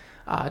weekly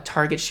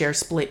target share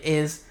split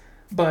is,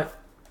 but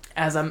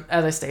as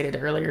I stated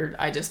earlier,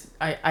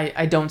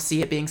 I don't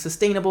see it being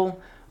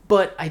sustainable.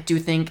 But I do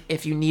think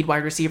if you need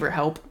wide receiver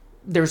help,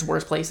 there's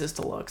worse places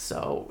to look.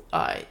 So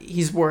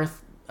he's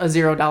worth a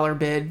 $0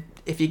 bid.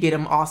 If you get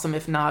him, awesome.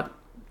 If not,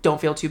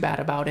 don't feel too bad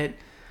about it.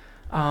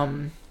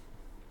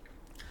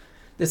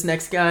 This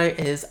next guy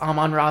is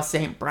Amon-Ra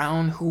St.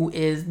 Brown, who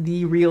is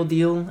the real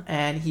deal,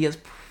 and he is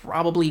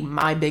probably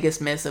my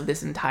biggest miss of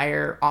this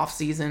entire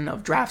offseason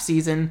of draft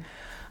season.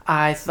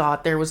 I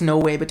thought there was no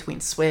way between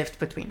Swift,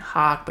 between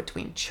Hawk,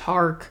 between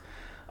Chark,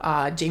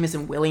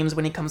 Jameson Williams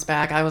when he comes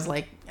back. I was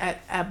like,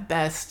 at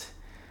best,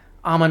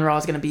 Amon-Ra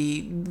is going to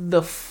be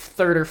the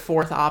 3rd or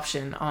 4th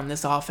option on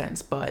this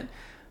offense, but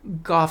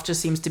Goff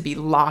just seems to be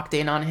locked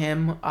in on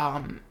him.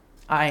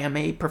 I am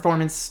a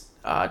performance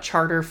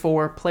charter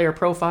for Player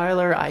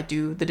Profiler. I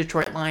do the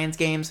Detroit Lions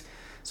games,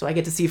 so I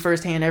get to see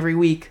firsthand every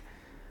week.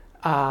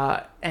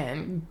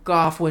 And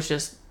Goff was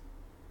just,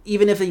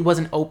 even if he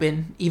wasn't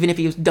open, even if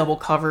he was double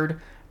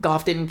covered,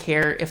 Goff didn't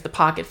care if the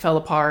pocket fell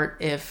apart,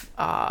 if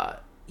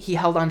he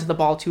held onto the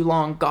ball too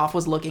long. Goff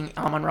was looking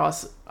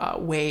Amon-Ra's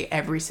way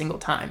every single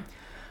time.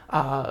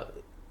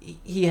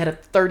 He had a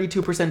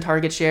 32%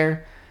 target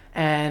share,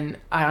 and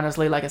I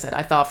honestly, like I said,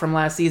 I thought from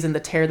last season the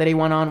tear that he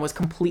went on was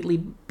completely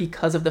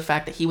because of the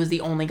fact that he was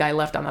the only guy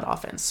left on that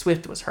offense.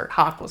 Swift was hurt,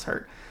 Hawk was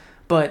hurt,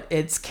 but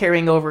it's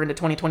carrying over into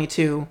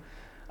 2022.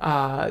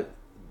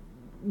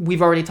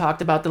 We've already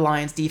talked about the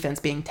Lions' defense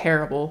being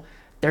terrible.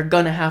 They're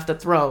going to have to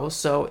throw,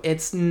 so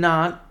it's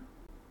not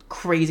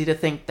crazy to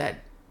think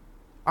that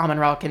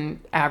Amon-Ra can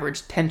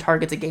average 10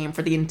 targets a game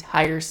for the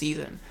entire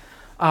season.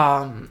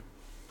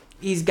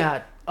 He's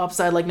got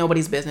upside like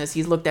nobody's business.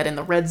 He's looked at in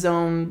the red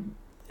zone,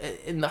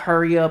 in the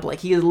hurry-up.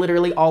 He is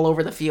literally all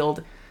over the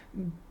field,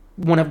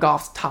 one of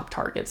Goff's top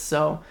targets.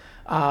 So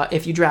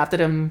if you drafted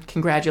him,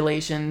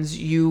 congratulations.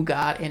 You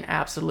got an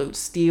absolute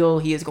steal.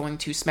 He is going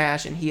to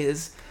smash, and he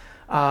is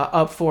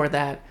up for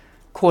that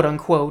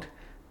quote-unquote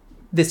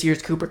this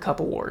year's Cooper Kupp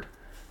award.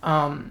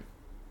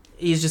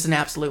 He's just an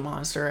absolute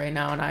monster right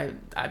now, and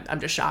I'm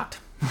just shocked.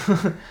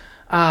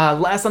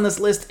 Last on this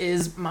list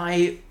is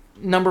my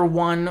number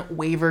 1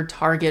 waiver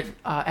target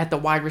at the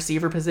wide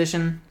receiver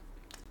position,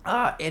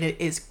 and it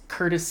is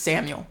Curtis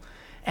Samuel.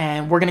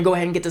 And we're going to go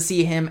ahead and get to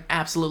see him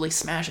absolutely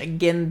smash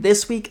again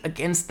this week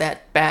against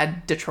that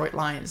bad Detroit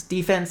Lions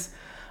defense.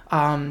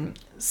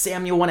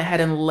 Samuel went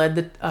ahead and led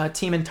the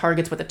team in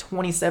targets with a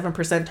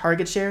 27%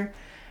 target share.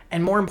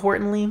 And more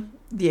importantly,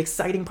 the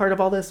exciting part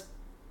of all this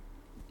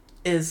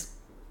is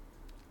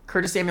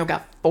Curtis Samuel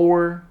got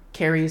 4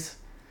 carries.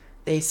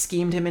 They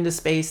schemed him into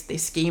space. They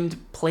schemed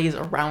plays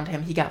around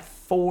him. He got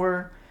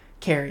 4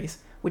 carries,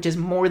 which is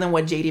more than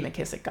what J.D.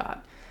 McKissic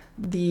got.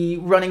 The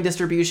running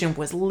distribution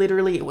was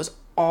literally, it was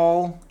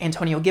all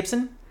Antonio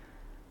Gibson.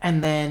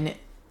 And then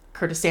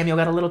Curtis Samuel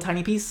got a little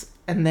tiny piece.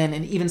 And then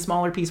an even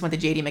smaller piece went to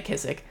J.D.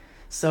 McKissic.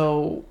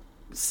 So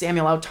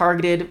Samuel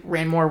out-targeted,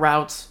 ran more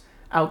routes,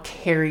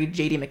 out-carried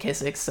J.D.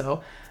 McKissic.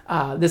 So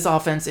this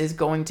offense is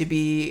going to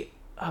be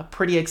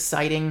pretty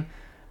exciting.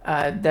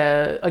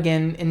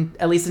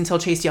 At least until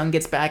Chase Young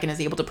gets back and is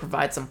able to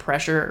provide some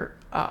pressure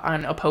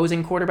on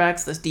opposing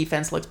quarterbacks, this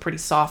defense looks pretty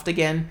soft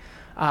again.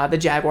 The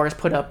Jaguars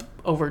put up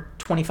over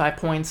 25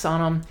 points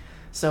on them.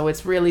 So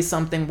it's really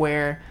something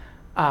where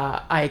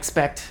I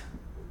expect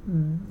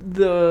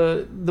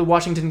the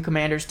Washington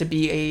Commanders to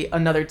be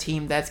another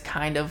team that's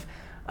kind of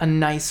a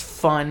nice,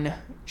 fun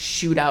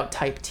shootout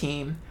type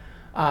team.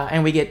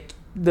 And we get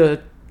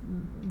the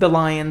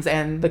Lions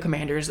and the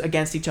Commanders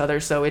against each other,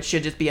 so it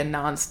should just be a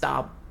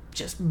nonstop,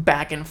 just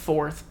back and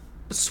forth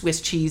Swiss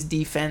cheese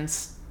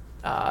defense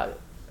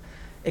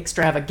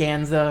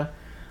extravaganza.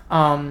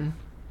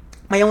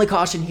 My only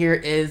caution here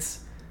is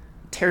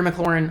Terry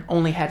McLaurin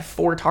only had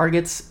 4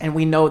 targets, and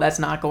we know that's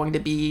not going to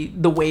be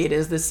the way it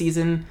is this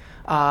season.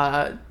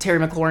 Terry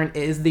McLaurin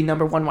is the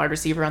number 1 wide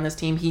receiver on this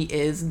team. He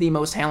is the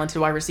most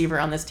talented wide receiver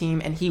on this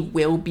team, and he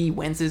will be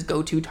Wentz's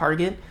go-to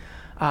target.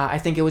 I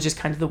think it was just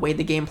kind of the way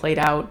the game played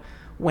out.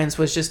 Wentz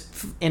was just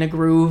in a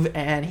groove,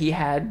 and he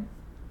had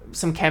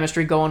some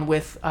chemistry going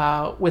with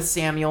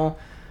Samuel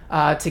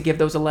to give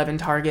those 11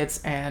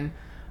 targets, and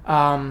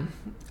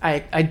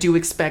I do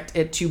expect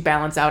it to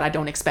balance out. I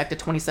don't expect a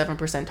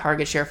 27%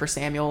 target share for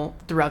Samuel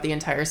throughout the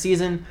entire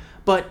season,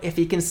 but if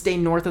he can stay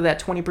north of that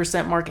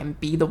 20% mark and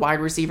be the wide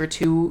receiver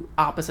 2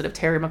 opposite of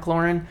Terry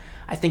McLaurin,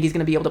 I think he's going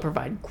to be able to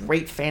provide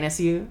great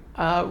fantasy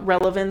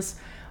relevance.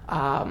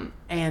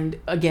 And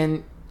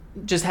again,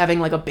 just having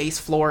like a base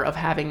floor of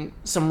having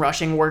some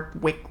rushing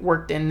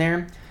worked in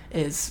there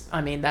is,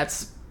 I mean,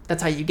 that's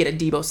how you get a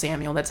Deebo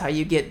Samuel. That's how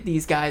you get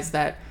these guys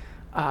that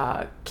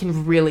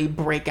can really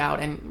break out.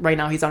 And right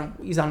now he's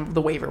on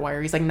the waiver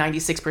wire. He's like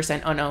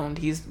 96% unowned.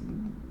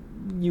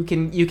 You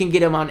can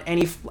get him on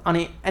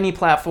any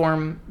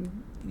platform.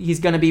 He's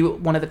going to be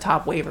one of the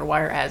top waiver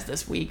wire ads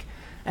this week,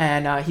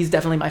 and he's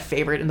definitely my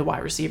favorite in the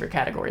wide receiver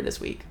category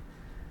this week.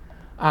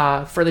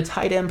 For the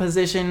tight end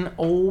position,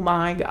 oh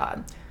my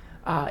God.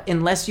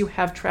 Unless you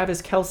have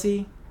Travis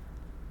Kelce,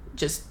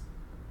 just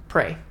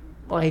pray.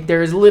 Like,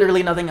 there's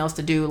literally nothing else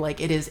to do.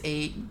 Like, it is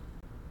a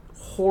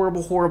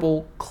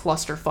horrible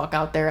clusterfuck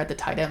out there at the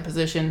tight end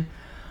position.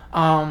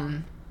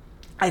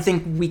 I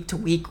think week to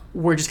week,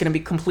 we're just going to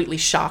be completely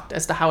shocked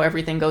as to how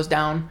everything goes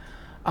down.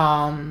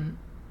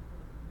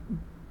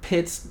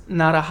 Pitt's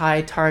not a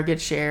high target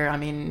share. I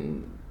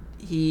mean,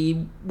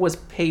 he was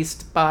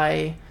paced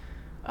by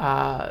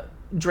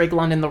Drake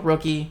London, the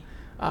rookie.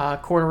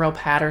 Cordarrelle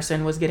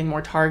Patterson was getting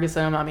more targets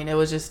than him. I mean, it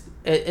was just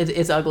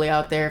it's ugly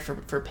out there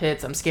for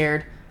Pitts. I'm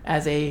scared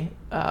as a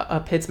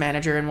Pitts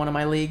manager in one of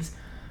my leagues.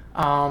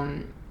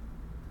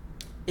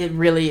 It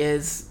really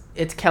is.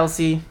 It's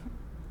Kelce,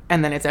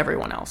 and then it's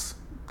everyone else.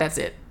 That's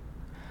it.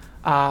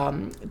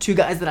 2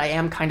 guys that I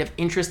am kind of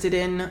interested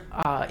in.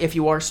 If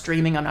you are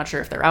streaming, I'm not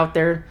sure if they're out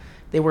there.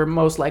 They were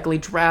most likely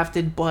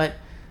drafted, but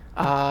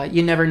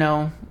you never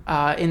know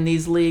in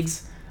these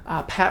leagues.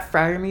 Pat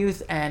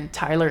Freiermuth and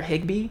Tyler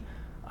Higbee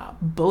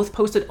both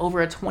posted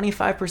over a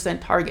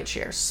 25% target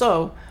share.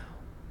 So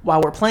while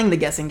we're playing the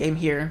guessing game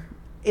here,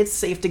 it's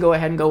safe to go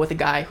ahead and go with a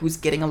guy who's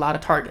getting a lot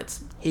of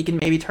targets. He can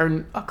maybe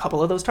turn a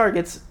couple of those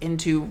targets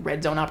into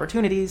red zone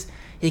opportunities.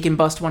 He can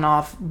bust one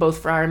off.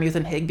 Both Freiermuth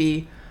and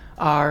Higbee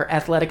are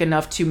athletic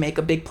enough to make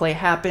a big play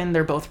happen.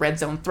 They're both red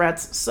zone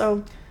threats.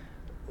 So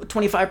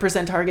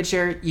 25% target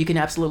share, you can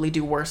absolutely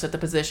do worse at the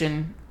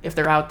position. If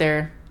they're out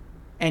there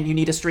and you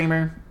need a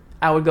streamer,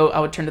 I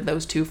would turn to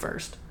those 2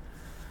 first.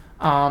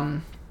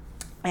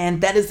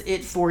 And that is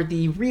it for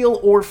the real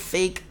or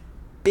fake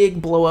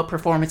big blow-up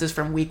performances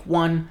from week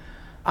 1.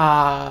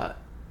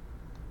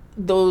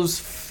 Those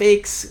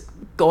fakes,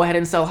 go ahead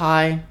and sell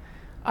high.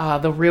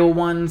 The real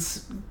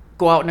ones,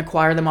 go out and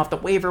acquire them off the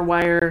waiver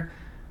wire.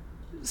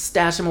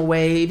 Stash them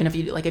away, even if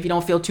you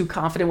don't feel too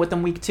confident with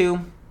them week 2.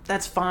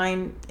 That's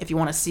fine. If you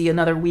want to see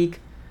another week,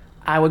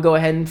 I would go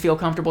ahead and feel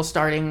comfortable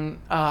starting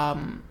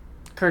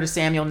Curtis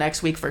Samuel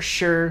next week for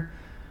sure.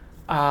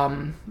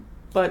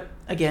 But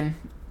again,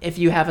 if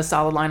you have a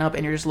solid lineup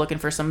and you're just looking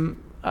for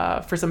some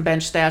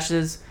bench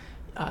stashes,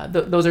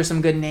 those are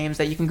some good names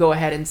that you can go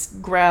ahead and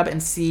grab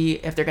and see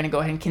if they're going to go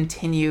ahead and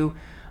continue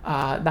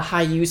the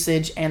high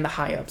usage and the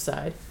high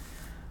upside.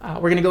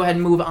 We're going to go ahead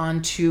and move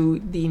on to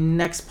the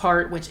next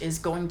part, which is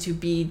going to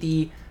be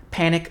the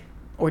panic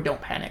or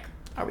don't panic.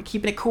 Are we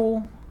keeping it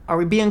cool? Are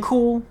we being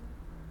cool?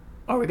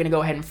 or we're going to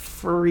go ahead and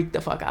freak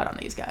the fuck out on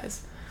these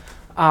guys.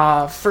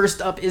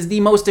 First up is the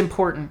most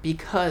important,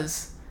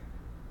 because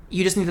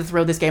you just need to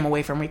throw this game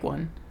away from week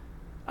 1.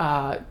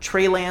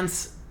 Trey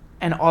Lance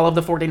and all of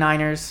the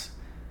 49ers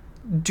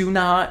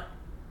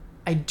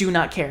I do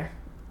not care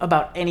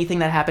about anything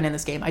that happened in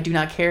this game. I do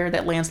not care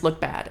that Lance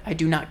looked bad. I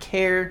do not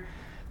care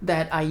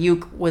that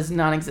Ayuk was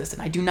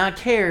non-existent. I do not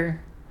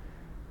care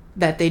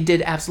that they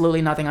did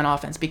absolutely nothing on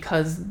offense,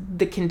 because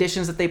the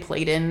conditions that they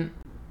played in,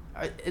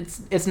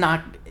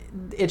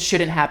 it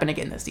shouldn't happen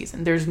again this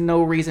season. There's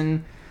no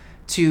reason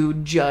to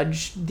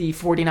judge the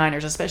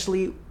 49ers,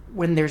 especially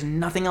when there's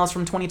nothing else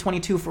from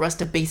 2022 for us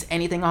to base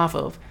anything off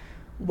of.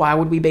 Why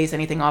would we base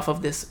anything off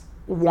of this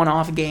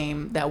one-off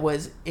game that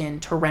was in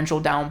torrential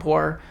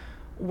downpour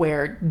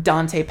where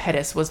Dante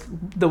Pettis was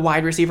the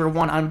wide receiver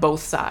 1 on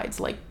both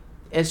sides? Like,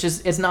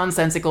 it's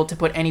nonsensical to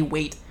put any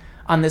weight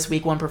on this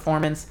week 1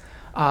 performance.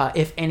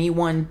 If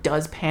anyone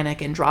does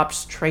panic and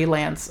drops Trey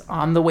Lance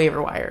on the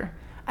waiver wire,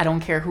 I don't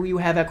care who you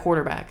have at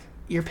quarterback,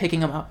 you're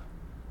picking him up.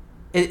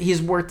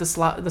 He's worth the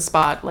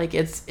spot. Like,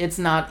 it's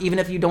not, even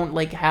if you don't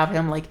like have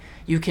him, like,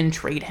 you can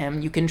trade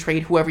him. You can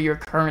trade whoever your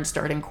current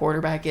starting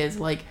quarterback is.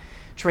 Like,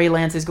 Trey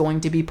Lance is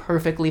going to be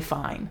perfectly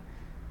fine.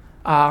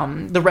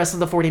 The rest of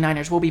the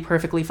 49ers will be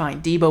perfectly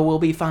fine. Debo will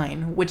be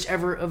fine.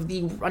 Whichever of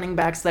the running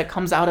backs that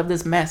comes out of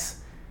this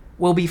mess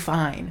will be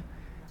fine.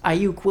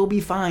 Ayuk will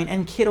be fine.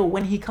 And Kittle,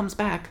 when he comes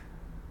back,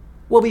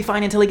 will be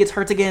fine until he gets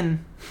hurt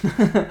again.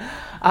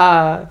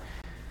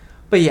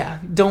 But yeah,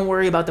 don't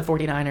worry about the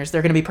 49ers.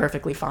 They're going to be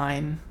perfectly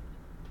fine.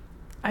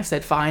 I've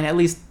said fine at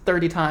least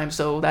 30 times,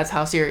 so that's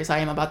how serious I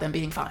am about them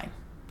being fine.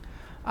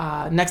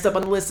 Next up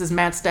on the list is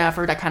Matt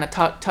Stafford. I kind of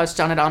touched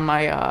on it on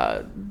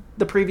my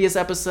the previous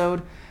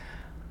episode.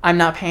 I'm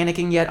not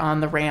panicking yet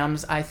on the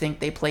Rams. I think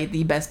they played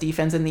the best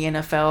defense in the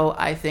NFL.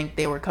 I think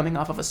they were coming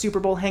off of a Super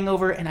Bowl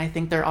hangover, and I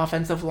think their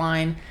offensive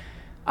line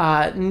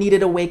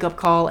needed a wake-up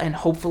call and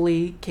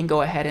hopefully can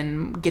go ahead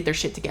and get their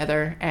shit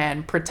together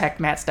and protect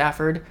Matt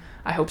Stafford.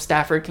 I hope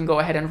Stafford can go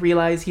ahead and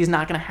realize he's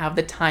not going to have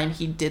the time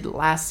he did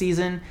last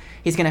season.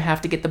 He's going to have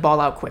to get the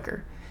ball out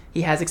quicker.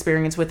 He has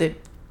experience with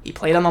it. He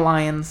played on the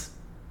Lions.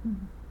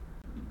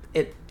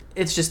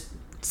 It's just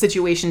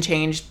situation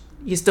changed.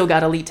 He's still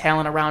got elite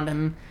talent around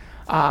him.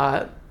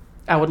 I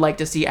would like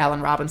to see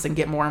Allen Robinson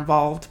get more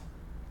involved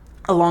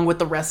along with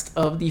the rest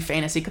of the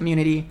fantasy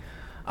community.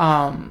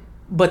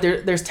 But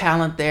there's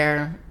talent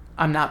there.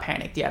 I'm not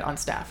panicked yet on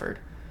Stafford.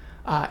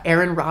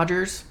 Aaron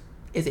Rodgers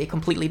is a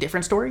completely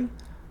different story.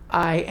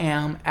 I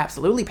am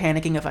absolutely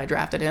panicking if I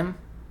drafted him.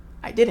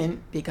 I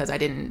didn't, because I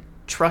didn't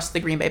trust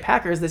the Green Bay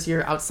Packers this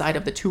year outside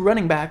of the 2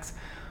 running backs.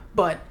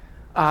 But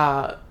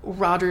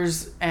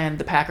Rodgers and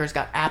the Packers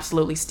got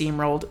absolutely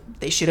steamrolled.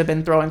 They should have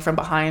been throwing from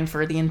behind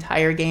for the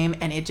entire game,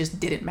 and it just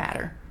didn't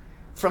matter.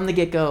 From the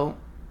get-go,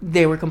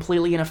 they were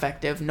completely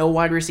ineffective. No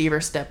wide receiver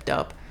stepped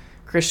up.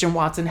 Christian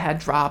Watson had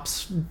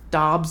drops.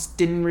 Dobbs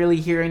didn't really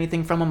hear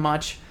anything from him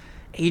much.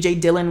 A.J.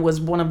 Dillon was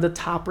one of the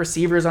top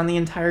receivers on the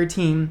entire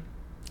team.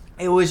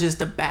 It was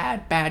just a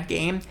bad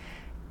game.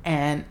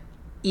 And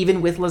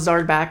even with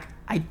Lazard back,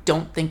 I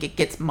don't think it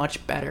gets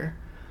much better.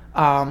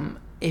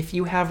 If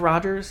you have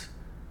Rodgers,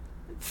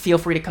 feel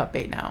free to cut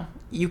bait now.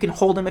 You can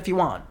hold him if you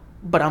want,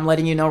 but I'm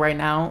letting you know right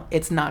now,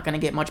 it's not going to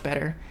get much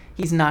better.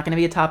 He's not going to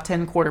be a top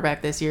 10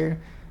 quarterback this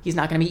year. He's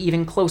not going to be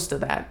even close to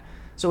that.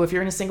 So if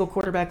you're in a single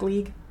quarterback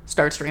league,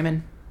 start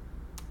streaming.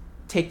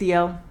 Take the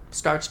L,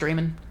 start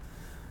streaming.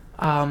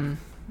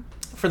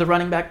 For the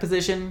running back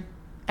position,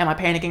 am I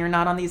panicking or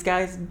not on these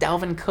guys?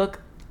 Dalvin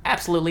Cook,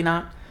 absolutely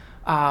not.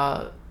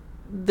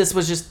 This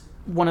was just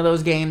one of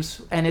those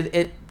games, and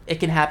it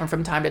can happen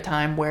from time to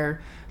time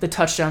where the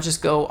touchdowns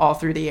just go all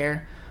through the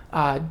air.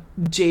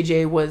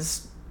 JJ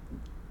was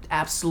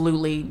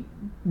absolutely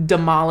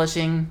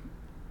demolishing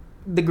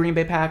the Green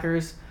Bay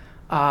Packers,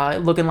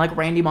 looking like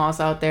Randy Moss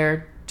out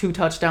there. 2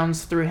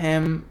 touchdowns through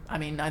him. I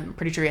mean, I'm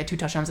pretty sure he had 2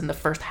 touchdowns in the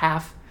first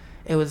half.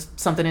 It was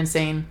something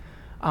insane.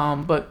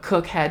 But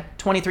Cook had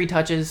 23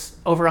 touches,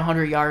 over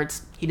 100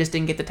 yards. He just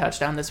didn't get the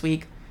touchdown this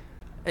week.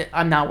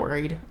 I'm not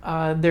worried.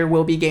 There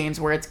will be games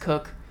where it's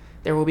Cook.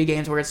 There will be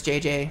games where it's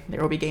JJ.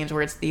 There will be games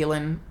where it's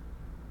Thielen.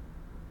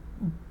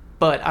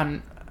 But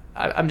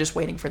I'm just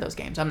waiting for those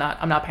games. I'm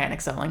not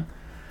panic selling.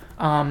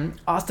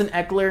 Austin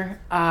Eckler,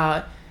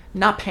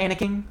 not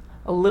panicking.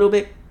 A little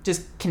bit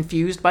just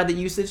confused by the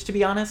usage, to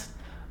be honest.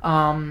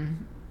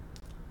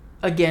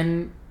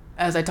 Again,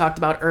 as I talked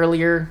about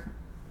earlier,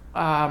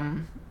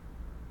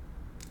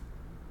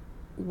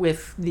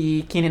 with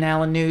the Keenan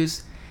Allen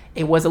news,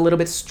 it was a little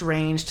bit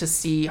strange to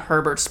see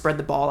Herbert spread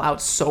the ball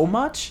out so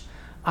much.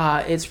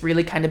 It's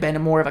really kind of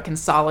been more of a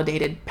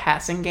consolidated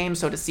passing game.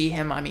 So to see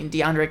him, I mean,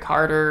 DeAndre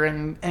Carter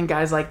and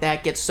guys like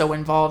that get so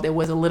involved, it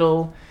was a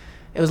little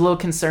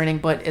concerning,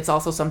 but it's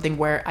also something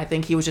where I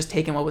think he was just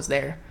taking what was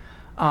there.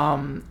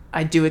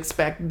 I do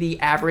expect the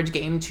average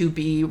game to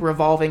be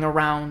revolving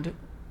around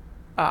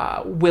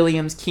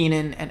Williams,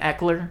 Keenan, and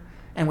Eckler.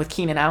 And with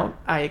Keenan out,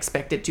 I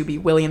expect it to be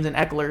Williams and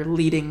Eckler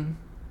leading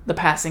the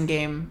passing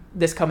game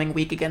this coming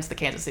week against the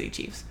Kansas City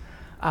Chiefs.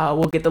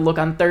 We'll get the look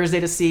on Thursday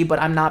to see, but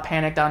I'm not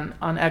panicked on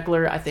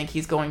Eckler. I think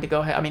he's going to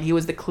go ahead. I mean, he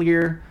was the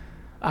clear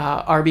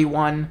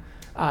RB1.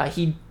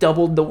 He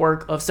doubled the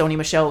work of Sony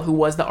Michel, who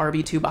was the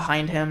RB2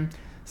 behind him.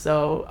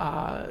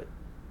 So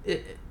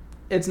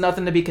it's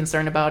nothing to be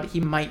concerned about. He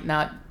might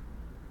not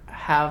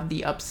have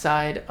the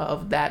upside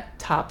of that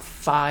top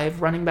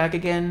 5 running back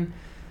again.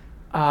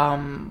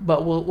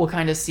 But we'll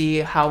kind of see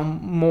how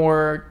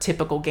more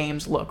typical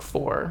games look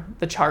for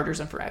the Chargers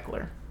and for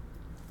Eckler.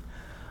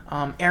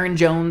 Aaron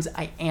Jones,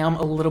 I am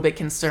a little bit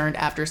concerned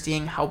after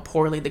seeing how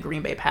poorly the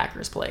Green Bay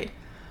Packers played.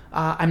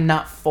 I'm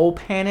not full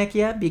panic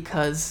yet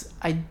because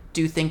I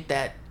do think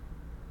that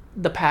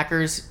the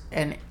Packers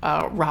and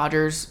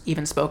Rodgers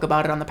even spoke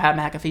about it on the Pat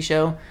McAfee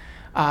show.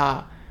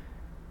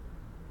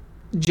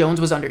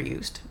 Jones was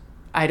underused.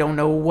 I don't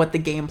know what the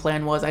game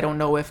plan was. I don't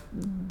know if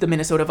the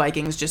Minnesota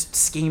Vikings just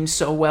schemed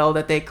so well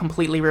that they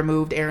completely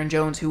removed Aaron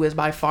Jones, who is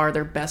by far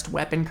their best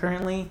weapon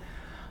currently.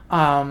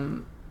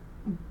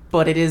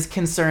 But it is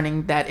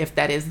concerning that if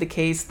that is the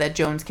case, that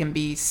Jones can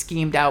be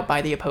schemed out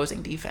by the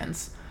opposing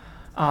defense.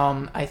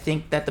 I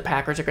think that the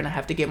Packers are going to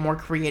have to get more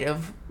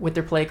creative with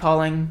their play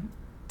calling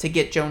to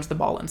get Jones the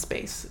ball in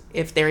space.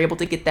 If they're able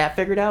to get that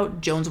figured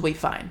out, Jones will be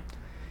fine.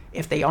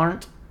 If they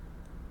aren't,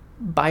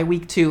 by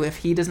week 2, if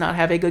he does not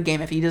have a good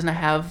game, if he doesn't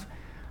have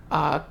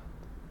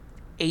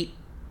 8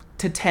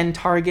 to 10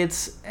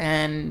 targets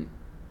and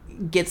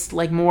gets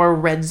like more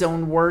red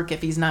zone work,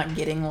 if he's not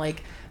getting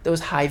like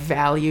those high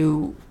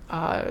value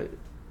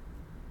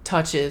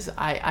touches,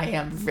 I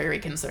am very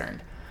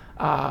concerned.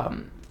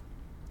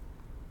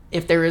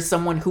 If there is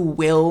someone who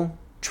will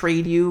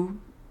trade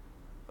you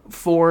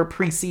for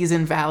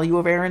preseason value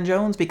of Aaron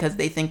Jones because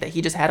they think that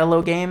he just had a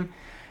low game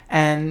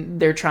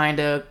and they're trying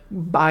to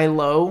buy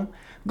low,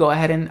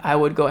 I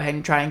would go ahead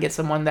and try and get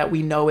someone that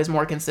we know is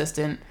more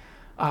consistent,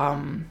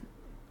 and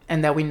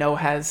that we know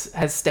has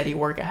steady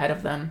work ahead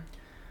of them.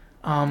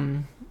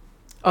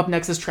 Up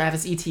next is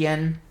Travis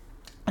Etienne,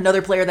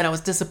 another player that I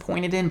was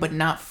disappointed in, but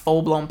not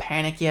full-blown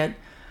panic yet.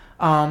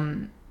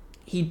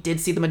 He did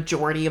see the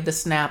majority of the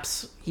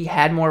snaps. He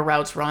had more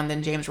routes run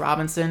than James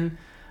Robinson.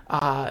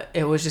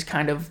 It was just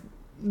kind of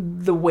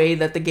the way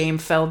that the game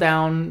fell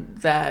down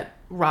that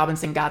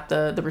Robinson got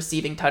the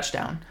receiving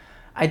touchdown.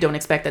 I don't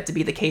expect that to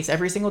be the case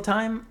every single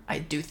time. I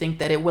do think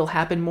that it will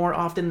happen more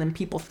often than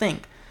people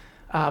think.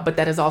 But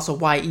that is also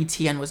why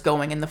ETN was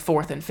going in the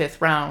 4th and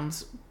 5th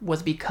rounds,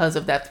 was because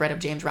of that threat of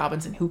James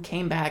Robinson, who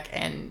came back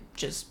and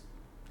just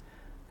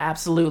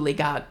absolutely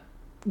got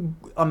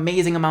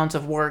amazing amounts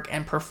of work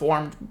and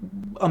performed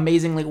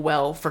amazingly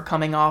well for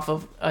coming off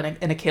of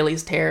an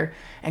Achilles tear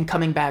and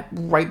coming back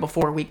right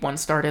before week 1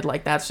 started.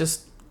 Like,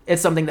 it's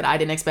something that I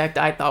didn't expect.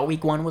 I thought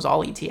week 1 was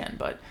all ETN,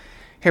 but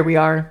here we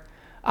are.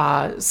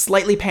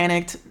 Slightly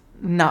panicked,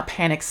 not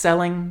panic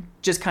selling,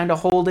 just kind of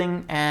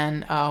holding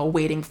and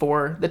waiting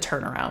for the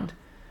turnaround.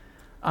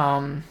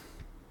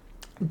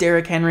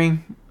 Derrick Henry,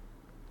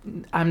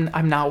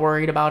 I'm not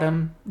worried about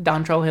him.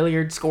 Dontrell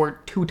Hilliard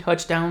scored 2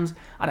 touchdowns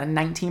on a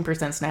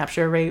 19% snap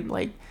share rate.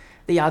 Like,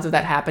 the odds of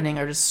that happening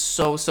are just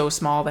so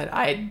small that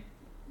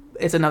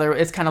it's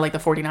kind of like the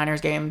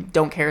 49ers game.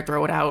 Don't care,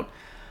 throw it out.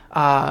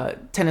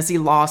 Tennessee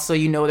lost, so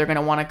they're going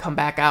to want to come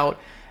back out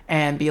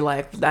and be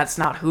like, that's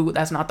not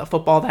the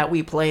football that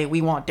we play.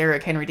 We want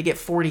Derrick Henry to get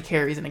 40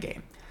 carries in a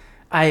game.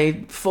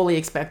 I fully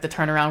expect the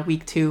turnaround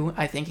week 2.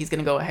 I think he's going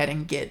to go ahead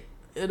and get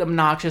an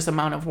obnoxious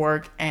amount of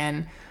work,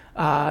 and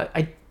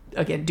I,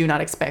 again, do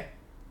not expect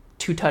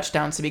 2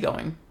 touchdowns to be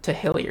going to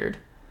Hilliard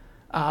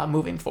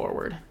moving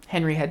forward.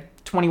 Henry had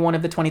 21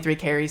 of the 23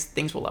 carries.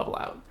 Things will level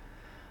out.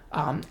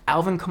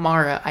 Alvin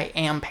Kamara, I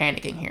am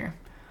panicking here.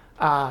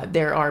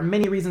 There are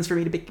many reasons for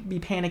me to be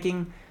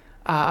panicking.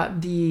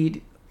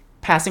 The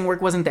passing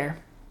work wasn't there.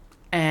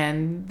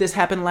 And this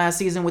happened last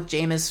season with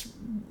Jameis.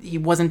 He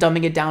wasn't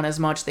dumbing it down as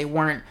much. They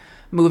weren't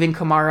moving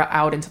Kamara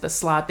out into the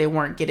slot. They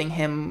weren't getting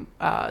him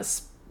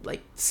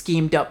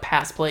schemed up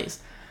pass plays.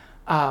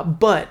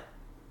 But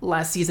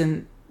last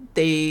season,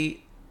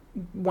 they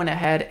went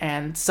ahead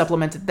and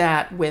supplemented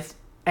that with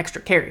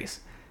extra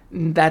carries.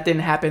 That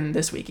didn't happen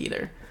this week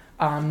either.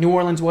 New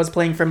Orleans was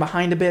playing from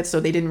behind a bit, so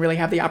they didn't really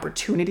have the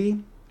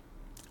opportunity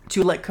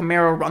to let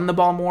Kamara run the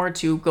ball more,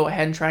 to go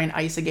ahead and try and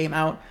ice a game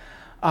out.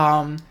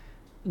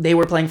 They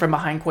were playing from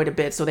behind quite a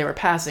bit, so they were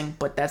passing,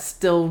 but that's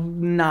still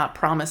not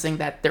promising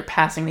that they're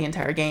passing the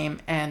entire game.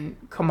 And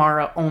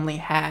Kamara only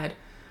had,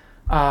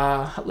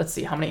 let's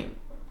see, how many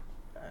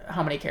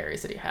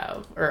carries did he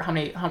have, or how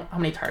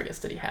many targets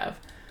did he have?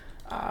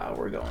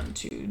 We're going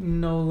to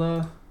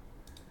NOLA,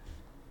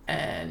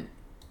 and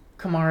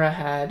Kamara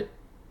had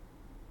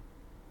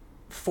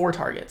 4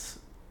 targets,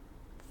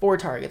 a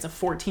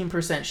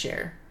 14%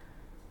 share.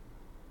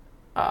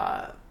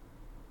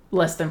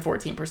 Less than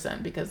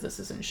 14%, because this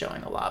isn't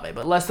showing Olave,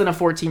 but less than a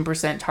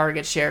 14%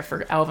 target share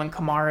for Alvin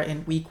Kamara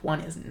in week 1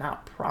 is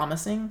not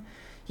promising.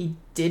 He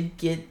did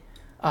get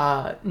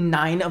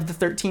 9 of the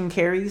 13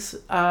 carries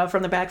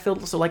from the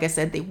backfield. So like I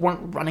said, they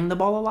weren't running the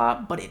ball a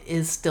lot, but it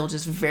is still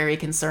just very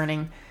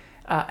concerning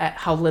at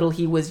how little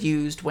he was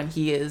used when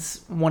he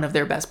is one of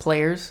their best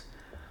players.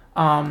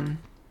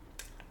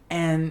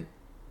 And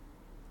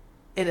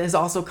it has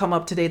also come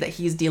up today that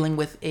he's dealing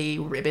with a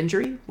rib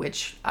injury,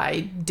 which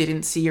I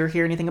didn't see or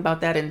hear anything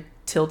about that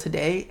until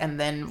today. And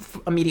then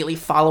immediately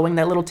following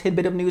that little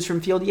tidbit of news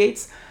from Field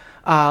Yates,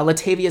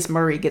 Latavius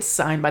Murray gets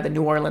signed by the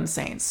New Orleans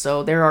Saints.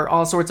 So there are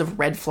all sorts of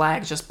red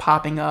flags just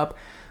popping up.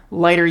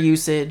 Lighter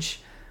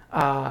usage,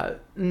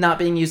 not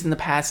being used in the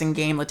passing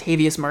game,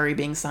 Latavius Murray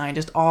being signed,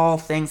 just all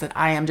things that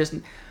I am just,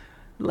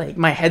 like,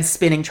 my head's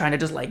spinning trying to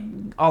just, like,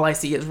 all I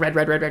see is red,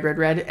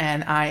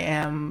 and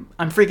I'm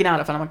freaking out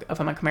if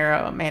I'm a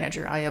Kamara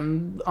manager. I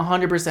am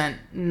 100%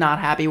 not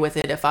happy with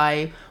it. If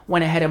I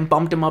went ahead and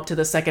bumped him up to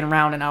the second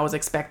round and I was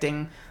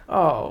expecting,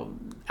 Alvin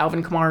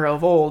Kamara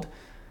of old,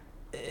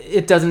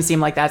 it doesn't seem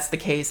like that's the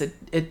case.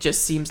 It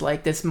just seems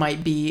like this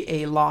might be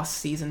a lost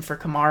season for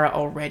Kamara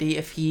already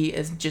if he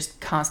is just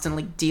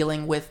constantly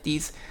dealing with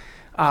these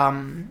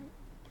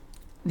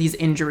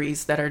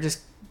injuries that are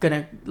just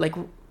gonna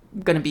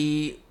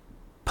be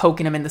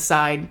poking him in the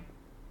side,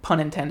 pun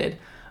intended,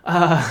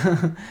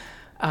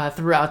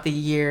 throughout the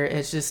year.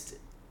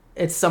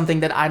 It's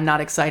something that I'm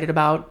not excited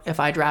about if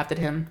I drafted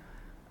him.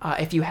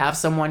 If you have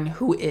someone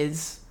who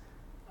is,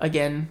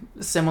 again,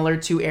 similar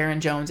to Aaron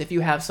Jones, if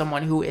you have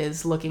someone who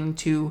is looking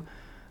to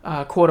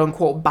quote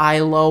unquote buy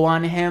low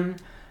on him,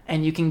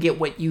 and you can get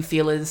what you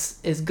feel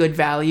is good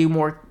value,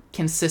 more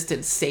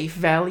consistent, safe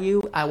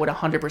value, I would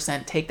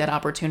 100% take that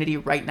opportunity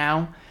right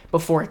now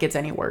before it gets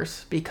any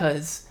worse,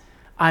 because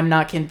I'm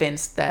not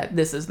convinced that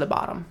this is the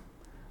bottom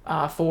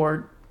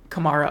for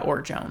Kamara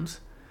or Jones.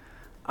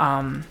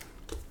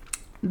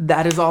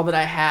 That is all that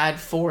I had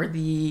for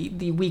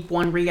the week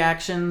 1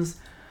 reactions.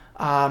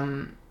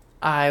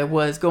 I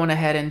was going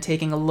ahead and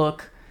taking a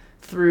look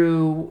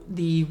through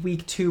the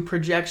week 2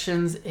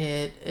 projections.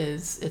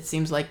 It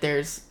seems like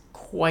there's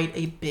quite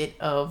a bit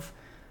of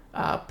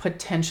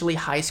potentially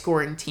high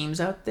scoring teams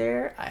out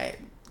there.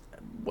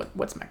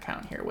 What's my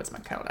count here?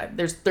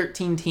 There's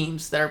 13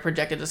 teams that are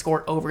projected to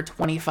score over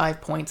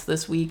 25 points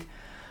this week.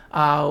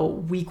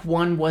 Week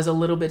 1 was a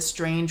little bit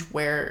strange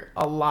where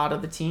a lot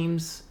of the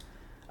teams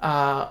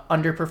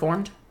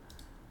underperformed.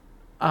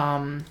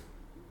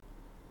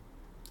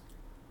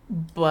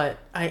 But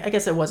I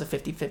guess it was a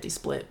 50-50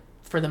 split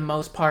for the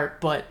most part,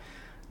 but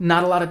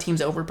not a lot of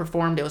teams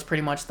overperformed. It was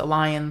pretty much the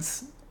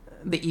Lions,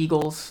 the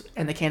Eagles,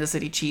 and the Kansas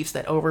City Chiefs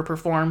that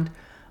overperformed.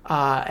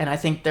 And I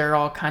think they're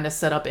all kind of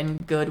set up in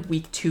good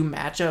week 2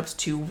 matchups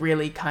to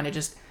really kind of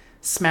just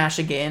smash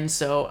again.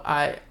 So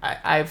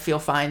I feel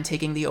fine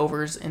taking the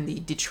overs in the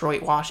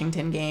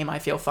Detroit-Washington game. I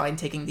feel fine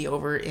taking the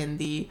over in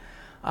the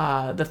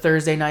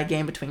Thursday night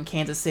game between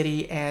Kansas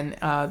City and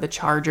the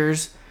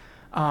Chargers.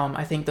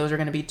 I think those are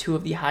going to be 2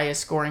 of the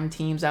highest scoring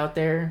teams out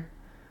there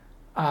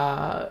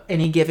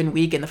any given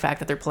week, and the fact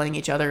that they're playing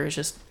each other is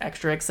just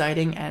extra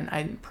exciting. And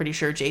I'm pretty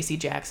sure J.C.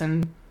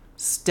 Jackson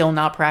still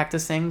not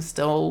practicing,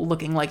 still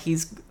looking like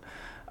he's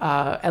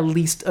at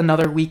least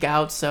another week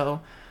out.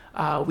 So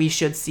we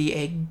should see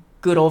a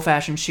good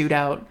old-fashioned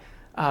shootout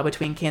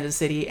between Kansas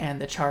City and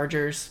the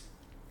Chargers.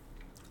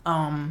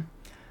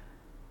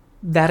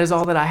 That is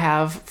all that I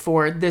have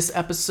for this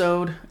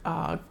episode.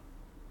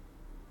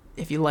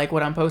 If you like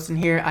what I'm posting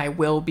here, I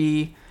will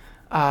be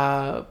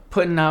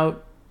putting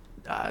out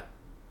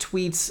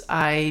tweets.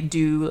 I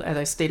do, as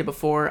I stated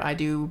before, I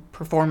do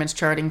performance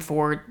charting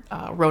for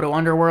Roto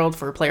Underworld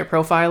for Player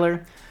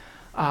Profiler.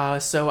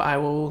 So I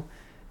will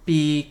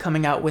be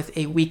coming out with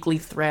a weekly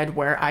thread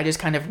where I just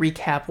kind of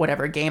recap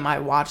whatever game I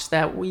watched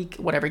that week,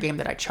 whatever game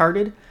that I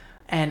charted,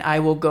 and I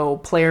will go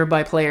player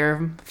by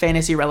player,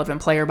 fantasy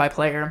relevant player by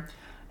player,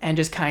 and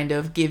just kind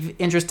of give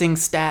interesting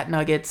stat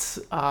nuggets,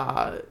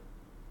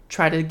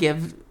 try to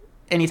give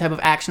any type of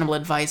actionable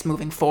advice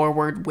moving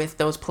forward with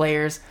those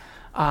players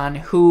on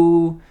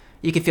who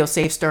you can feel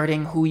safe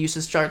starting, who you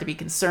should start to be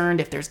concerned.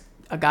 If there's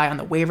a guy on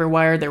the waiver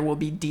wire, there will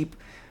be deep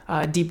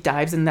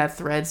dives in that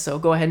thread. So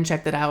go ahead and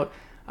check that out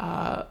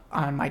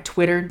on my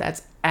Twitter.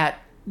 That's at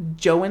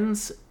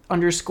Joens_FF.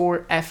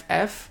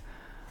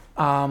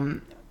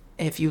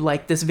 If you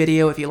like this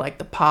video, if you like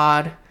the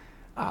pod,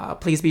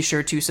 please be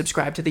sure to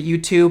subscribe to the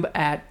YouTube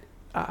at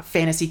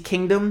Fantasy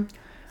Kingdom.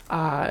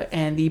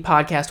 And the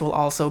podcast will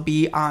also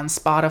be on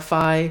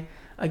Spotify.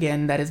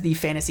 Again, that is the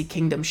Fantasy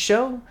Kingdom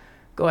Show.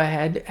 Go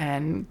ahead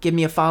and give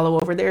me a follow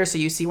over there so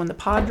you see when the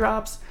pod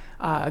drops.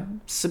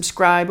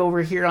 Subscribe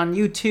over here on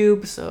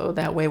YouTube, so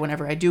that way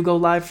whenever I do go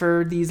live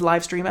for these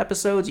live stream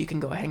episodes, you can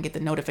go ahead and get the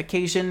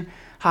notification,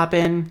 hop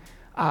in.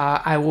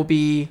 I will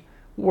be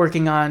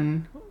working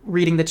on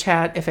reading the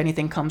chat if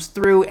anything comes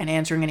through and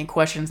answering any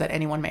questions that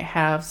anyone may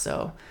have.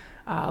 So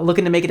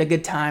looking to make it a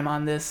good time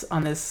on this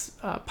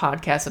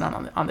podcast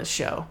and on this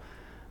show.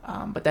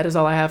 But that is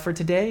all I have for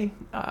today.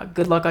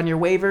 Good luck on your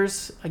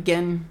waivers.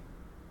 Again,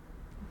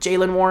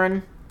 Jaylen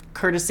Warren,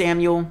 Curtis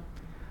Samuel,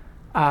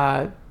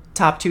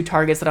 top 2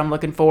 targets that I'm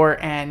looking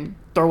for, and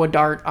throw a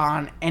dart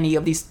on any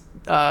of these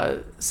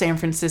San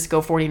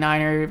Francisco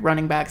 49er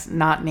running backs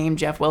not named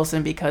Jeff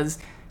Wilson, because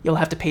you'll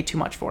have to pay too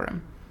much for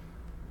him.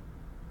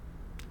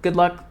 Good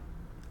luck.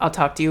 I'll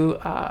talk to you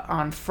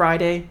on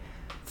Friday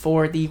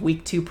for the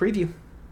Week 2 preview.